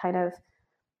face that kind of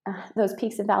those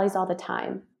peaks and valleys all the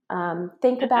time.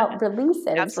 Think about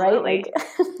releases, right? Like,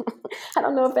 I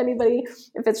don't know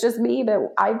if it's just me, but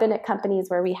I've been at companies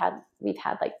where we've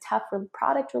had like tough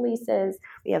product releases.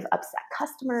 We have upset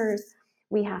customers.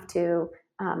 We have to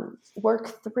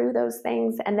work through those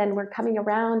things, and then we're coming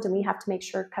around, and we have to make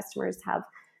sure customers have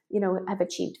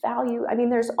achieved value. I mean,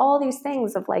 there's all these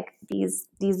things of like these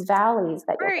valleys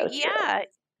that you'll go through.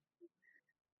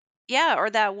 Yeah, or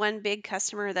that one big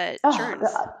customer that churns,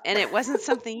 and it wasn't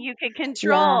something you could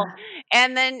control.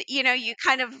 And then, you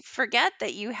kind of forget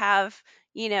that you have,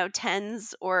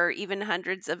 tens or even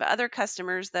hundreds of other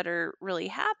customers that are really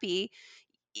happy.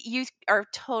 You are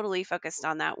totally focused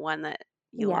on that one that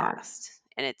you lost,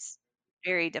 and it's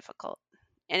very difficult.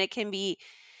 And it can be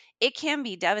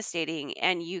devastating,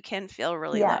 and you can feel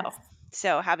really low.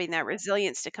 So having that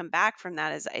resilience to come back from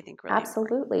that is, I think, really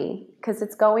absolutely, because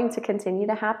it's going to continue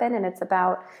to happen. And it's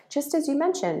about, just as you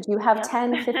mentioned, you have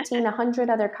 10, 15, 100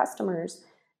 other customers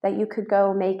that you could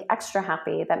go make extra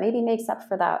happy, that maybe makes up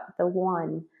for the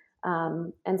one.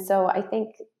 And so I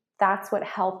think that's what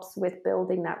helps with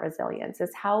building that resilience,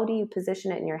 is how do you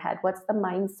position it in your head? What's the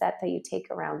mindset that you take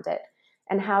around it?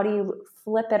 And how do you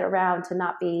flip it around to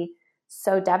not be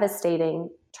so devastating,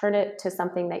 turn it to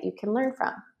something that you can learn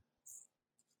from?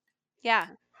 Yeah,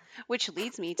 which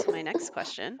leads me to my next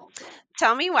question.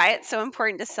 Tell me why it's so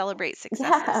important to celebrate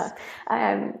successes.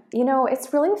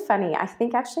 It's really funny. I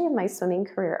think actually in my swimming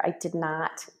career, I did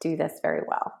not do this very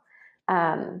well.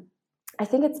 Um, I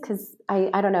think it's because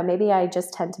I don't know, maybe I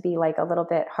just tend to be like a little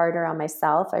bit harder on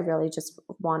myself. I really just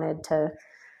wanted to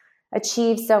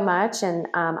achieve so much. And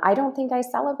I don't think I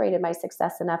celebrated my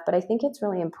success enough, but I think it's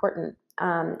really important.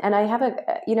 And I have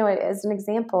as an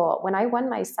example, when I won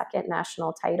my second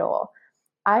national title,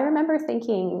 I remember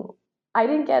thinking I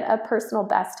didn't get a personal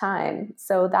best time.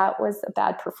 So that was a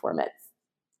bad performance.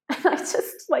 I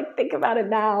just like think about it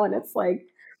now and it's like,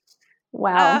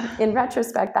 Uh, wow, in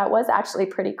retrospect, that was actually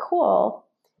pretty cool.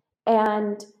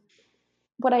 And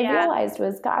what I yeah. realized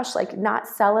was, gosh, like not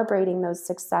celebrating those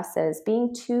successes,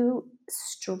 being too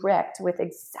strict with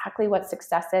exactly what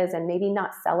success is, and maybe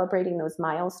not celebrating those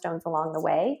milestones along the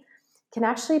way can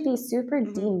actually be super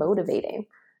Hmm. demotivating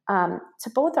to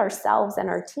both ourselves and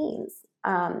our teams.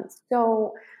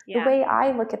 So, the Yeah. way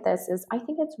I look at this is I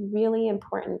think it's really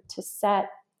important to set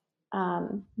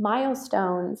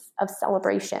milestones of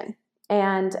celebration.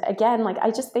 And again, like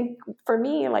I just think for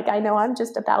me, like I know I'm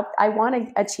just about, I want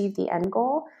to achieve the end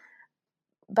goal.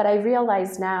 But I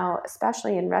realize now,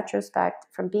 especially in retrospect,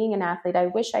 from being an athlete, I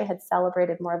wish I had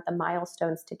celebrated more of the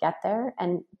milestones to get there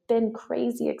and been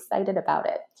crazy excited about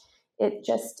it. It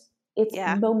just, it's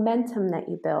Yeah. momentum that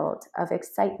you build of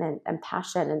excitement and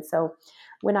passion. And so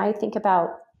when I think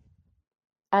about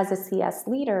as a CS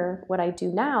leader, what I do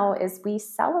now is we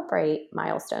celebrate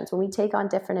milestones. When we take on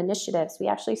different initiatives, we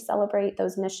actually celebrate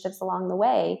those initiatives along the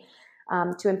way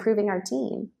to improving our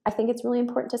team. I think it's really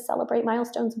important to celebrate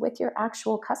milestones with your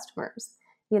actual customers.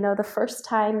 You know, the first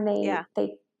time Yeah.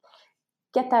 they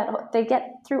get that, they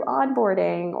get through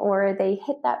onboarding, or they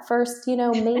hit that first, you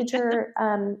know, major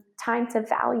time to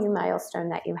value milestone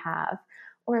that you have,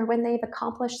 or when they've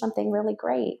accomplished something really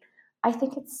great. I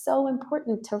think it's so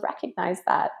important to recognize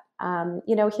that.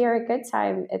 You know, here at Good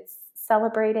Time, it's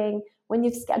celebrating when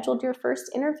you've scheduled your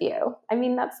first interview. I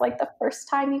mean, that's like the first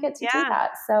time you get to do Yeah.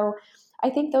 that. So I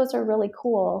think those are really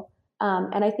cool.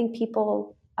 And I think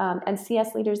people and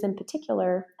CS leaders in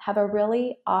particular have a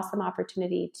really awesome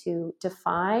opportunity to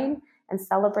define and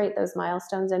celebrate those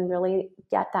milestones and really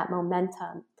get that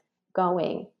momentum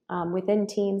going within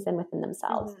teams and within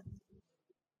themselves. Hmm.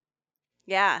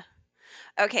 Yeah.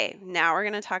 Okay, now we're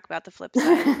going to talk about the flip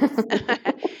side.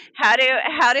 How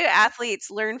do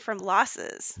athletes learn from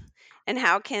losses? And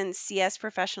how can CS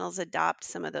professionals adopt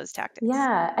some of those tactics?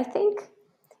 Yeah, I think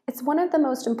it's one of the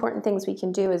most important things we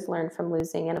can do is learn from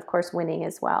losing and of course winning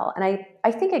as well. And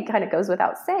I think it kind of goes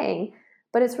without saying,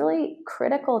 but it's really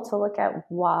critical to look at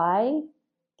why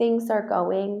things are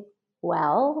going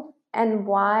well and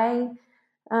why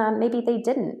maybe they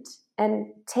didn't, and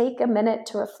take a minute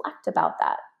to reflect about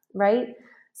that, right?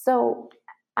 So,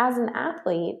 as an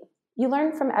athlete, you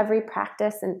learn from every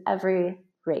practice and every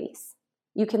race.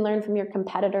 You can learn from your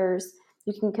competitors.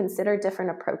 You can consider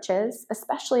different approaches,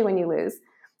 especially when you lose.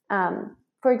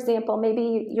 For example,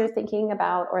 maybe you're Mhm. thinking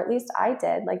about, or at least I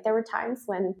did, like there were times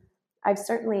when I've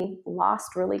certainly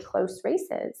lost really close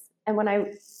races. And when I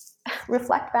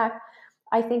reflect back,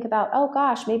 I think about, oh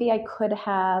gosh, maybe I could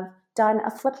have done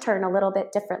a flip turn a little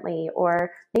bit differently,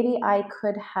 or maybe I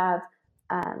could have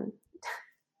um,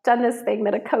 done this thing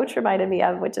that a coach reminded me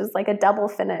of, which is like a double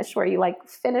finish, where you like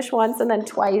finish once and then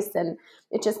twice, and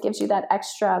it just gives you that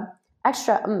extra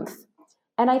oomph.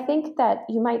 And I think that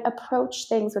you might approach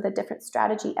things with a different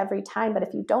strategy every time, but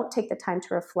if you don't take the time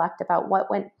to reflect about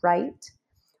what went right,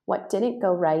 what didn't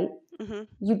go right, Mhm.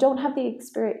 you don't have the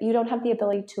experience, you don't have the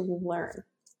ability to learn,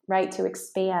 right? To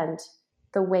expand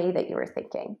the way that you were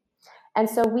thinking. And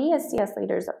so we as CS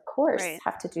leaders, of course, Right.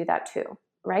 have to do that too,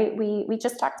 right? We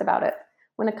just talked about it.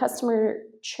 When a customer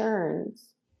churns,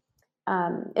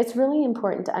 it's really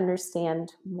important to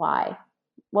understand why.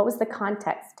 What was the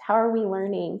context? How are we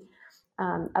learning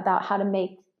about how to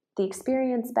make the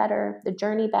experience better, the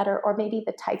journey better, or maybe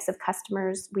the types of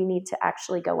customers we need to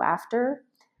actually go after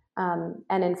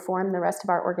and inform the rest of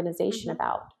our organization Mhm.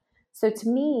 about? So to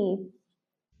me,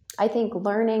 I think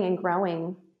learning and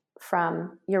growing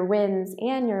from your wins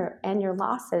and your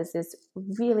losses is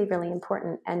really really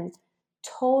important and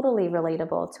totally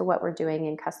relatable to what we're doing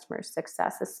in customer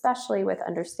success, especially with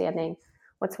understanding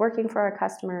what's working for our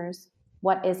customers,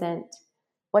 what isn't,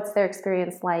 what's their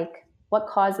experience like, what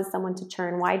causes someone to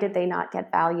churn, why did they not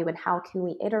get value, and how can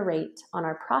we iterate on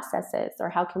our processes, or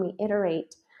how can we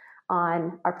iterate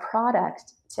on our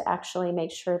product to actually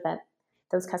make sure that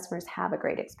those customers have a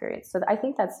great experience. So I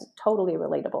think that's a totally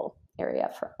relatable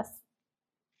area for us.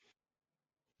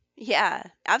 Yeah,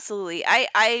 absolutely.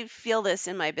 I feel this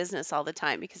in my business all the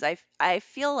time because I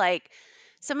feel like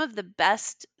some of the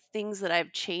best things that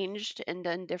I've changed and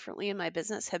done differently in my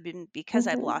business have been because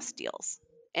I've Mm-hmm. lost deals.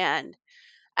 And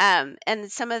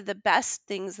And some of the best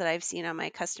things that I've seen on my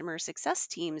customer success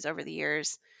teams over the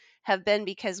years have been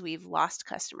because we've lost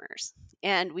customers,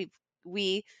 and we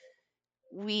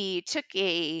we took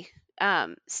a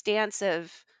stance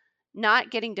of not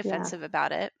getting Yeah. defensive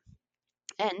about it,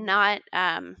 and not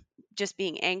just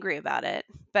being angry about it,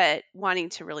 but wanting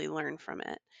to really learn from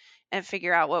it and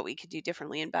figure out what we could do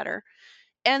differently and better.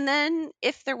 And then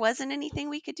if there wasn't anything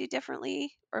we could do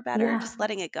differently or better, Yeah. just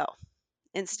letting it go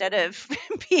instead of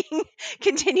being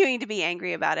continuing to be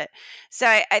angry about it. So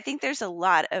I think there's a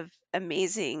lot of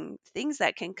amazing things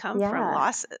that can come from Yeah.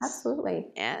 losses, Absolutely.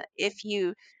 and if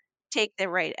you take the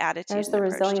right attitude There's and the approach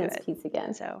to resilience it. piece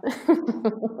again. So,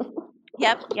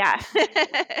 yep, yeah.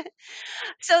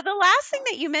 So the last thing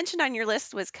that you mentioned on your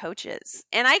list was coaches.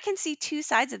 And I can see two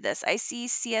sides of this. I see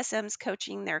CSMs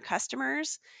coaching their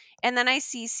customers, and then I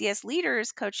see CS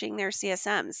leaders coaching their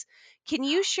CSMs. Can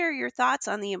you share your thoughts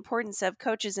on the importance of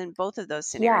coaches in both of those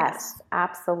scenarios? Yes,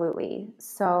 absolutely.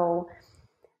 So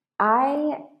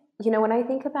when I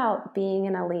think about being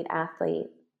an elite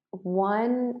athlete,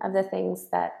 one of the things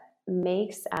that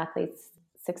makes athletes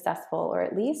successful, or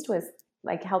at least was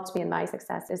like helped me in my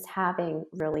success, is having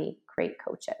really great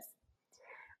coaches.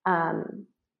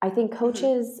 I think Hmm.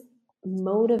 coaches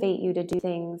motivate you to do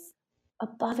things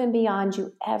above and beyond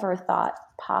you ever thought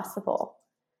possible.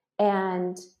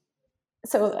 And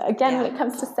so again, when Yeah. it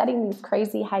comes to setting these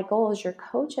crazy high goals, your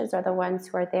coaches are the ones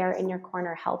who are there in your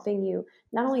corner helping you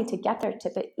not only to get there,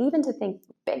 but even to think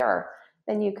bigger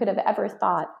than you could have ever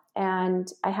thought. And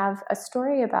I have a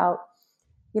story about,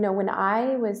 when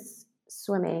I was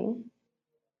swimming,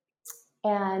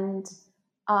 and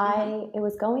Hmm. it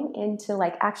was going into,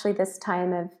 like, actually this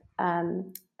time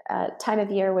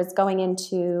of year was going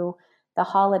into the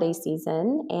holiday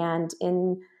season. And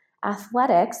in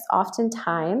athletics,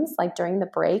 oftentimes, like during the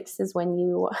breaks, is when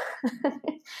you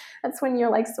that's when you're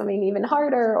like swimming even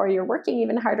harder, or you're working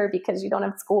even harder because you don't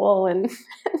have school. And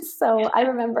so I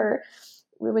remember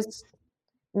it was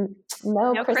no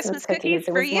No Christmas Christmas cookies cookies.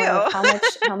 It for was more of you.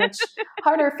 how much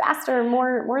harder, faster,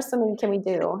 more swimming can we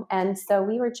do? And so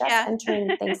we were just Yeah.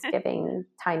 entering Thanksgiving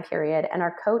time period, and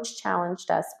our coach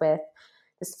challenged us with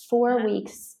this four Uh-huh.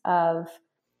 weeks of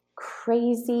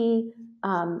crazy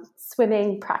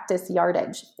swimming practice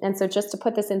yardage. And so, just to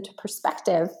put this into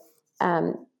perspective,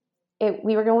 um,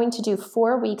 we were going to do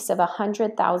 4 weeks of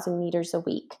 100,000 meters a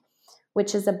week,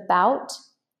 which is about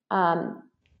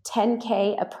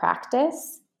 10K a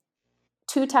practice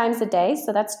 2 times a day.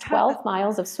 So that's 12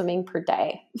 miles of swimming per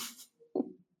day.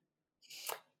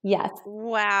 Yes,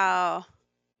 Wow.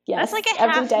 That's yes, like a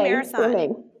every half day marathon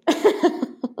swimming.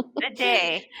 a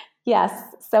day. Yes.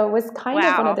 So it was kind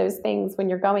of one of Wow. those things when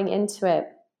you're going into it,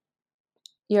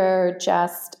 you're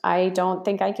just, I don't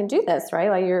think I can do this, right?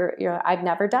 Like I've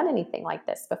never done anything like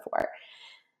this before.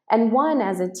 And one,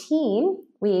 as a team,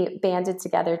 we banded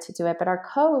together to do it, but our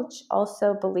coach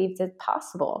also believed it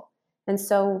possible. And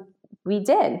so we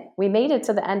did. We made it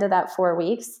to the end of that 4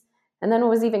 weeks. And then what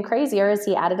was even crazier is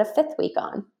he added a fifth week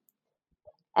on.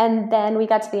 And then we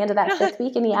got to the end of that fifth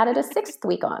week and he added a sixth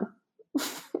week on.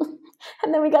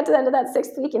 And then we got to the end of that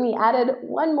sixth week and he added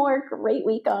one more great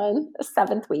week on, the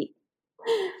seventh week.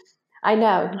 I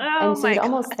know. Oh And so my you'd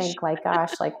almost gosh. think, like,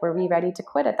 gosh, like, were we ready to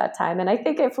quit at that time? And I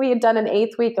think if we had done an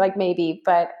eighth week, like, maybe,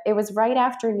 but it was right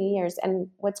after New Year's. And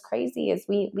what's crazy is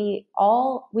we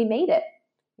made it.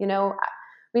 You know,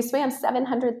 we swam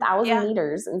 700,000 Yeah.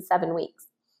 meters in 7 weeks.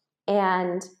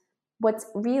 And what's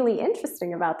really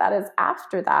interesting about that is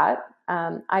after that,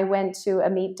 I went to a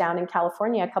meet down in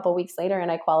California a couple weeks later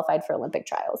and I qualified for Olympic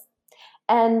trials.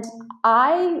 And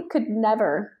I could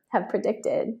never have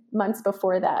predicted months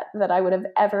before that I would have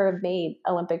ever made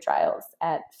Olympic trials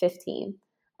at 15.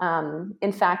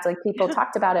 In fact, like, people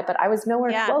talked about it, but I was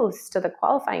nowhere Yeah. close to the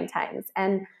qualifying times.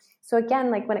 And so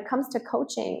again, like, when it comes to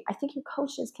coaching, I think your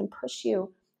coaches can push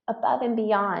you above and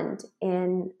beyond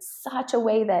in such a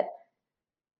way that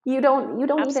you don't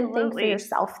even think for Absolutely.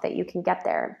 yourself that you can get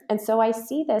there. And so I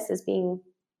see this as being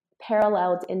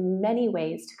paralleled in many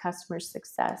ways to customer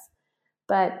success,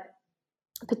 but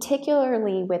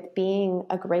particularly with being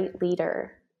a great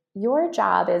leader, your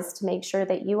job is to make sure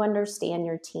that you understand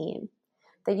your team,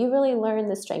 that you really learn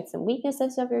the strengths and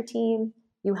weaknesses of your team.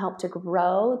 You help to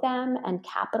grow them and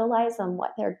capitalize on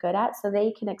what they're good at so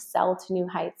they can excel to new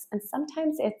heights. And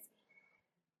sometimes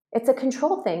it's a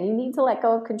control thing. You need to let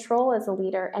go of control as a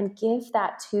leader and give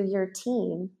that to your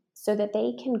team so that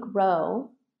they can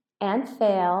grow and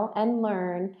fail and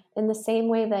learn in the same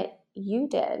way that you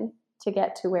did to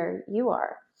get to where you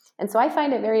are. And so I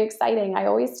find it very exciting. I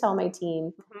always tell my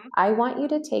team, Mhm. I want you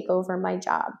to take over my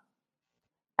job.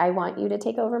 I want you to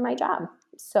take over my job.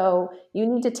 So you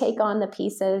need to take on the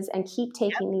pieces and keep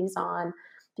taking these on,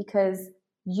 because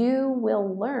you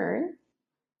will learn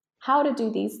how to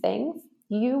do these things.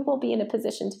 You will be in a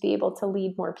position to be able to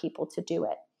lead more people to do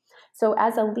it. So,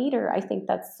 as a leader, I think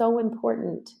that's so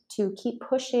important to keep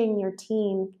pushing your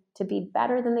team to be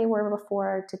better than they were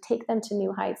before, to take them to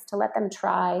new heights, to let them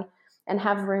try and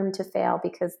have room to fail,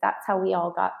 because that's how we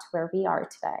all got to where we are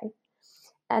today.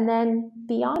 And then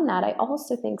beyond that, I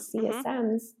also think Mm-hmm.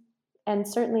 CSMs, and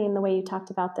certainly in the way you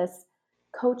talked about this,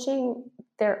 coaching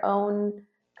their own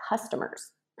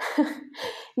customers.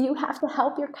 You have to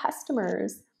help your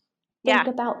customers Yeah.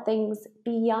 think about things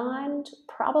beyond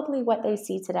probably what they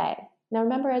see today. Now,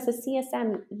 remember, as a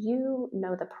CSM, you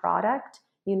know the product,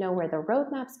 you know where the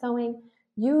roadmap's going,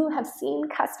 you have seen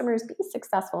customers be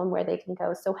successful and where they can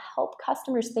go. So help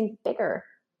customers think bigger,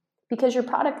 because your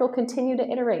product will continue to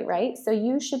iterate, right? So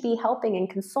you should be helping and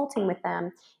consulting with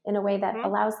them in a way that Mm-hmm.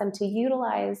 allows them to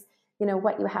utilize,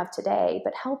 what you have today,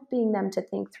 but helping them to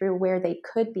think through where they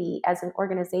could be as an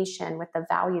organization with the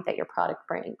value that your product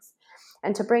brings.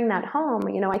 And to bring that home,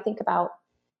 I think about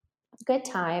Good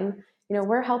Time.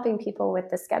 We're helping people with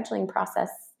the scheduling process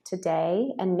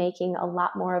today and making a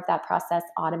lot more of that process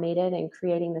automated and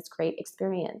creating this great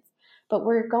experience. But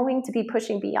we're going to be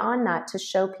pushing beyond that to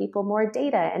show people more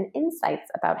data and insights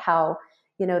about how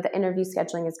the interview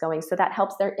scheduling is going, so that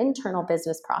helps their internal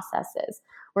business processes.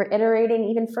 We're iterating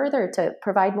even further to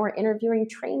provide more interviewing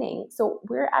training. So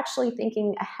we're actually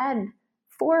thinking ahead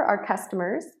for our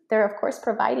customers. They're, of course,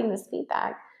 providing this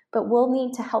feedback, but we'll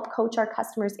need to help coach our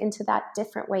customers into that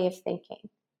different way of thinking,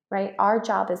 right? Our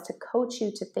job is to coach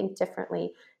you to think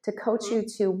differently, to coach Mm-hmm. you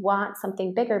to want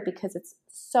something bigger, because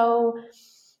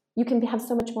you can have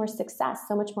so much more success,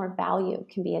 so much more value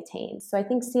can be attained. So I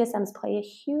think CSMs play a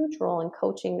huge role in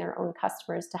coaching their own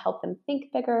customers to help them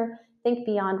think bigger, think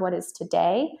beyond what is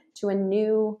today to a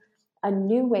new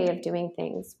way of doing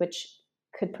things, which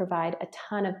could provide a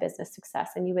ton of business success.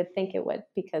 And you would think it would,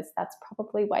 because that's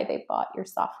probably why they bought your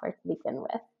software to begin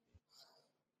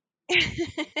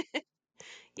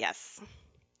Yes.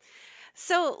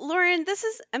 So, Lauren, this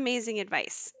is amazing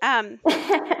advice. with.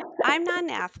 I'm not an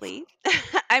athlete.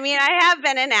 I mean, I have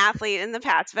been an athlete in the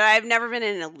past, but I've never been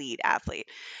an elite athlete.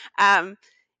 Um,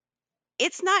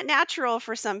 it's not natural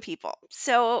for some people.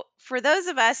 So, for those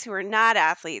of us who are not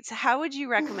athletes, how would you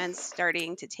recommend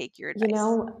starting to take your advice?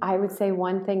 I would say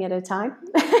one thing at a time.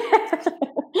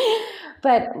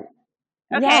 But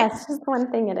Okay, yes, just one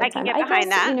thing at a I can time. get I guess,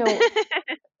 behind that.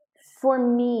 for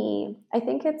me, I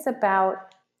think it's about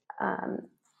um,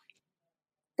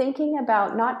 thinking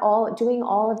about not all doing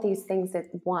all of these things at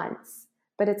once,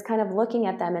 but it's kind of looking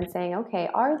at them and saying, okay,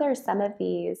 are there some of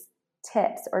these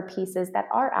tips or pieces that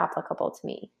are applicable to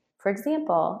me? For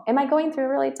example, am I going through a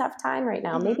really tough time right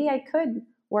now? Hmm. Maybe I could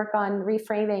work on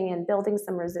reframing and building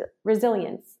some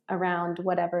resilience around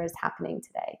whatever is happening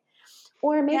today.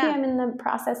 Or maybe Yeah. I'm in the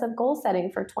process of goal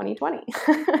setting for 2020.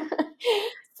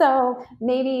 So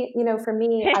maybe, for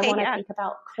me, I want to Yeah. think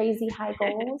about crazy high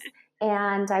goals,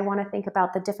 and I want to think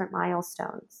about the different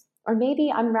milestones. Or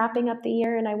maybe I'm wrapping up the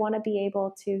year and I want to be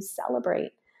able to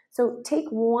celebrate. So take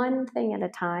one thing at a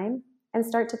time and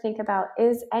start to think about,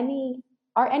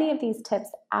 are any of these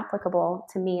tips applicable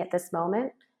to me at this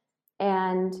moment?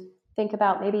 And think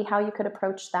about maybe how you could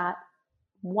approach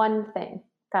one thing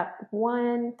that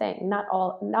one thing. Not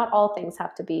all things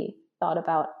have to be thought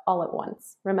about all at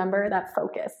once. Remember that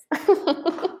focus.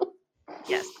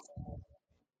 Yes.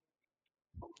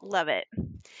 Love it.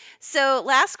 So,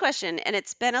 last question, and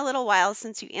it's been a little while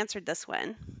since you answered this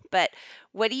one, but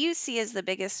what do you see as the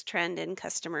biggest trend in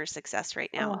customer success right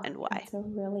now Oh, and why? that's a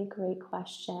really great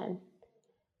question.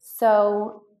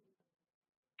 So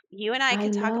You and I I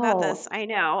could talk about this, know I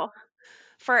know,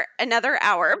 for another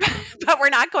hour, but we're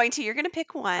not going to. You're going to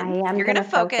pick one. I am You're going going to to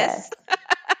focus.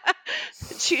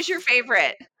 focus. Choose your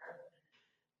favorite.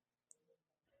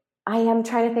 I am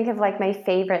trying to think of like my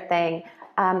favorite thing.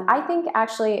 I think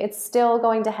actually it's still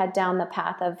going to head down the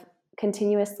path of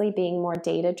continuously being more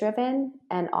data driven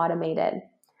and automated.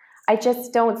 I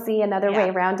just don't see another way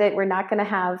Yeah. around it. We're not going to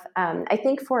have. I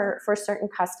think for certain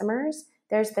customers,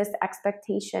 there's this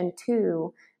expectation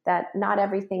too that not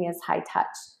everything is high touch.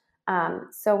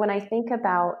 So when I think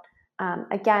about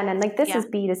again, and like this Yeah. is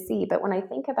B2C, but when I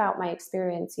think about my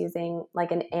experience using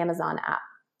like an Amazon app,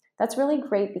 that's really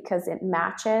great because it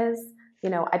matches.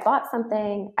 I bought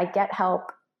something, I get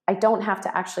help, I don't have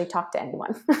to actually talk to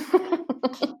anyone,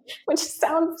 which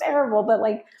sounds terrible, but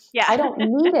like Yeah. I don't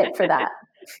need it for that.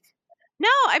 No,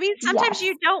 I mean, sometimes Yes.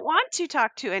 you don't want to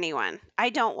talk to anyone.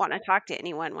 I don't want to talk to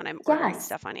anyone when I'm ordering Yes.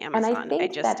 stuff on And I Amazon. I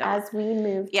think just that don't. as we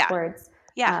move Yeah. towards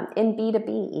Yeah. In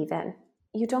B2B even.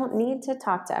 You don't need to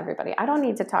talk to everybody. I don't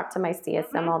need to talk to my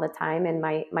CSM all the time in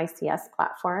my CS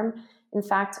platform. In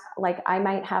fact, like I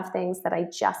might have things that I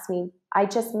just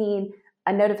need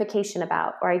a notification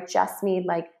about, or I just need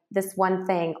like this one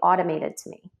thing automated to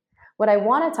me. What I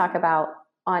want to talk about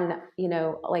on,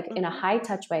 like in a Mm-hmm. high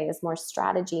touch way is more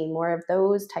strategy, more of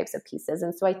those types of pieces.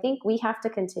 And so I think we have to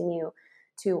continue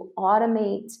to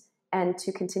automate and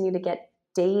to continue to get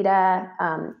data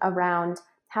around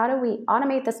how do we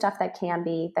automate the stuff that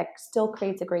still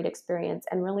creates a great experience,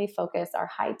 and really focus our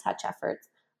high touch efforts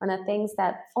on the things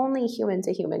that only human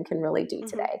to human can really do Mm-hmm.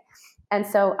 today. And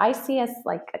so I see us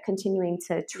like continuing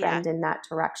to Yeah. trend in that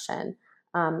direction.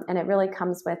 And it really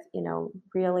comes with,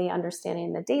 really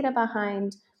understanding the data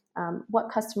behind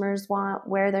what customers want,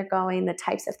 where they're going, the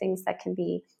types of things that can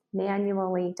be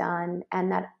manually done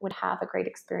and that would have a great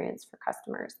experience for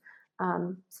customers.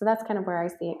 So that's kind of where I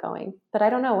see it going. But I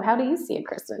don't know. How do you see it,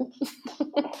 Kristen?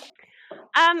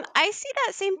 I see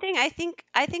that same thing. I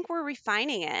think we're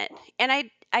refining it, and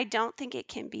I don't think it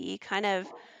can be kind of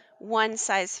one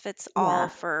size fits all Yeah.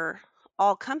 for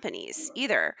all companies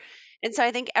either. And so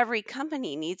I think every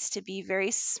company needs to be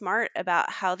very smart about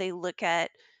how they look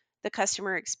at the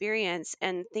customer experience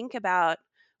and think about,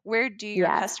 where do your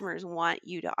Yes. customers want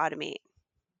you to automate?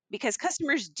 Because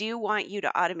customers do want you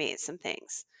to automate some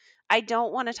things. I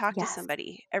don't want to talk to Yes.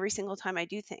 somebody every single time I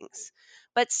do things,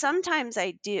 but sometimes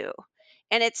I do.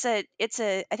 And I think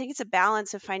it's a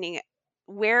balance of finding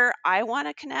where I want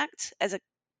to connect as a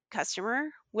customer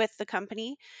with the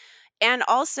company, and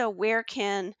also where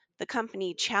can the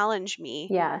company challenge me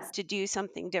Yes. to do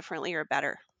something differently or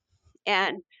better.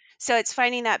 And so it's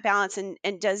finding that balance, and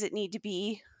does it need to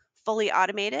be fully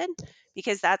automated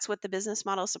because that's what the business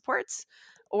model supports?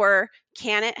 Or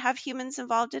can it have humans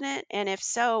involved in it? And if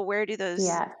so, where do those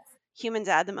Yes. humans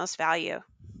add the most value?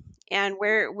 And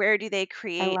where do they I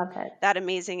create love it. that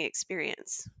amazing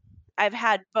experience? I've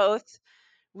had both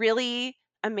really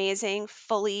amazing,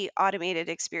 fully automated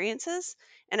experiences,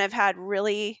 and I've had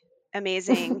really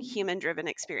amazing human driven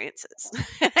experiences.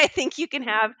 I think you can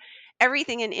have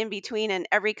everything in between, and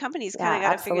every company's kind Yeah, of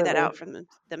got to figure that absolutely. out from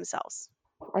themselves.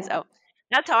 I, So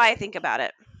that's how I think about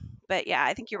it. But yeah,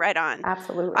 I think you're right on.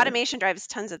 absolutely. Automation drives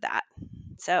tons of that.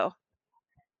 So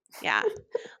yeah.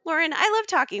 Lauren, I love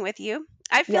talking with you.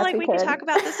 I feel Yes, like we we could could. talk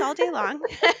about this all day long.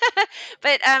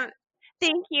 But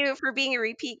thank you for being a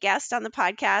repeat guest on the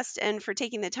podcast and for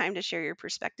taking the time to share your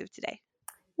perspective today.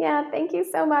 Yeah, thank you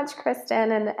so much,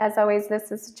 Kristen. And as always, this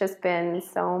has just been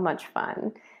so much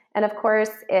fun. And of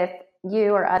course, if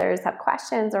you or others have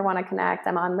questions or want to connect,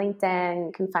 I'm on LinkedIn.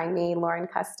 You can find me, Lauren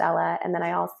Costella. And then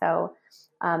I also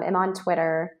am on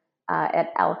Twitter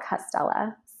at L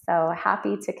Costella. So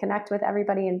happy to connect with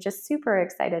everybody and just super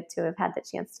excited to have had the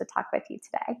chance to talk with you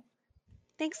today.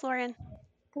 Thanks, Lauren.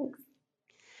 Thanks.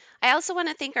 I also want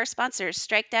to thank our sponsors,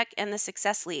 StrikeDeck and the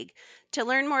Success League. To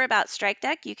learn more about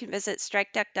StrikeDeck, you can visit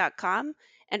strikedeck.com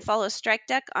and follow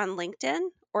StrikeDeck on LinkedIn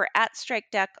or at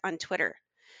StrikeDeck on Twitter.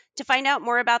 To find out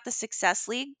more about the Success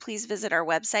League, please visit our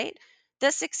website,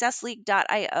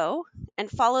 thesuccessleague.io, and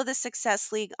follow the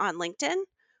Success League on LinkedIn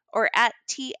or at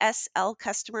TSL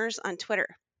Customers on Twitter.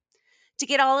 To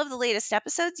get all of the latest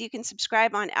episodes, you can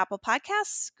subscribe on Apple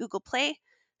Podcasts, Google Play,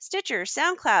 Stitcher,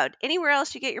 SoundCloud, anywhere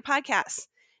else you get your podcasts.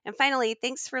 And finally,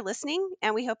 thanks for listening,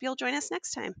 and we hope you'll join us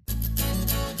next time.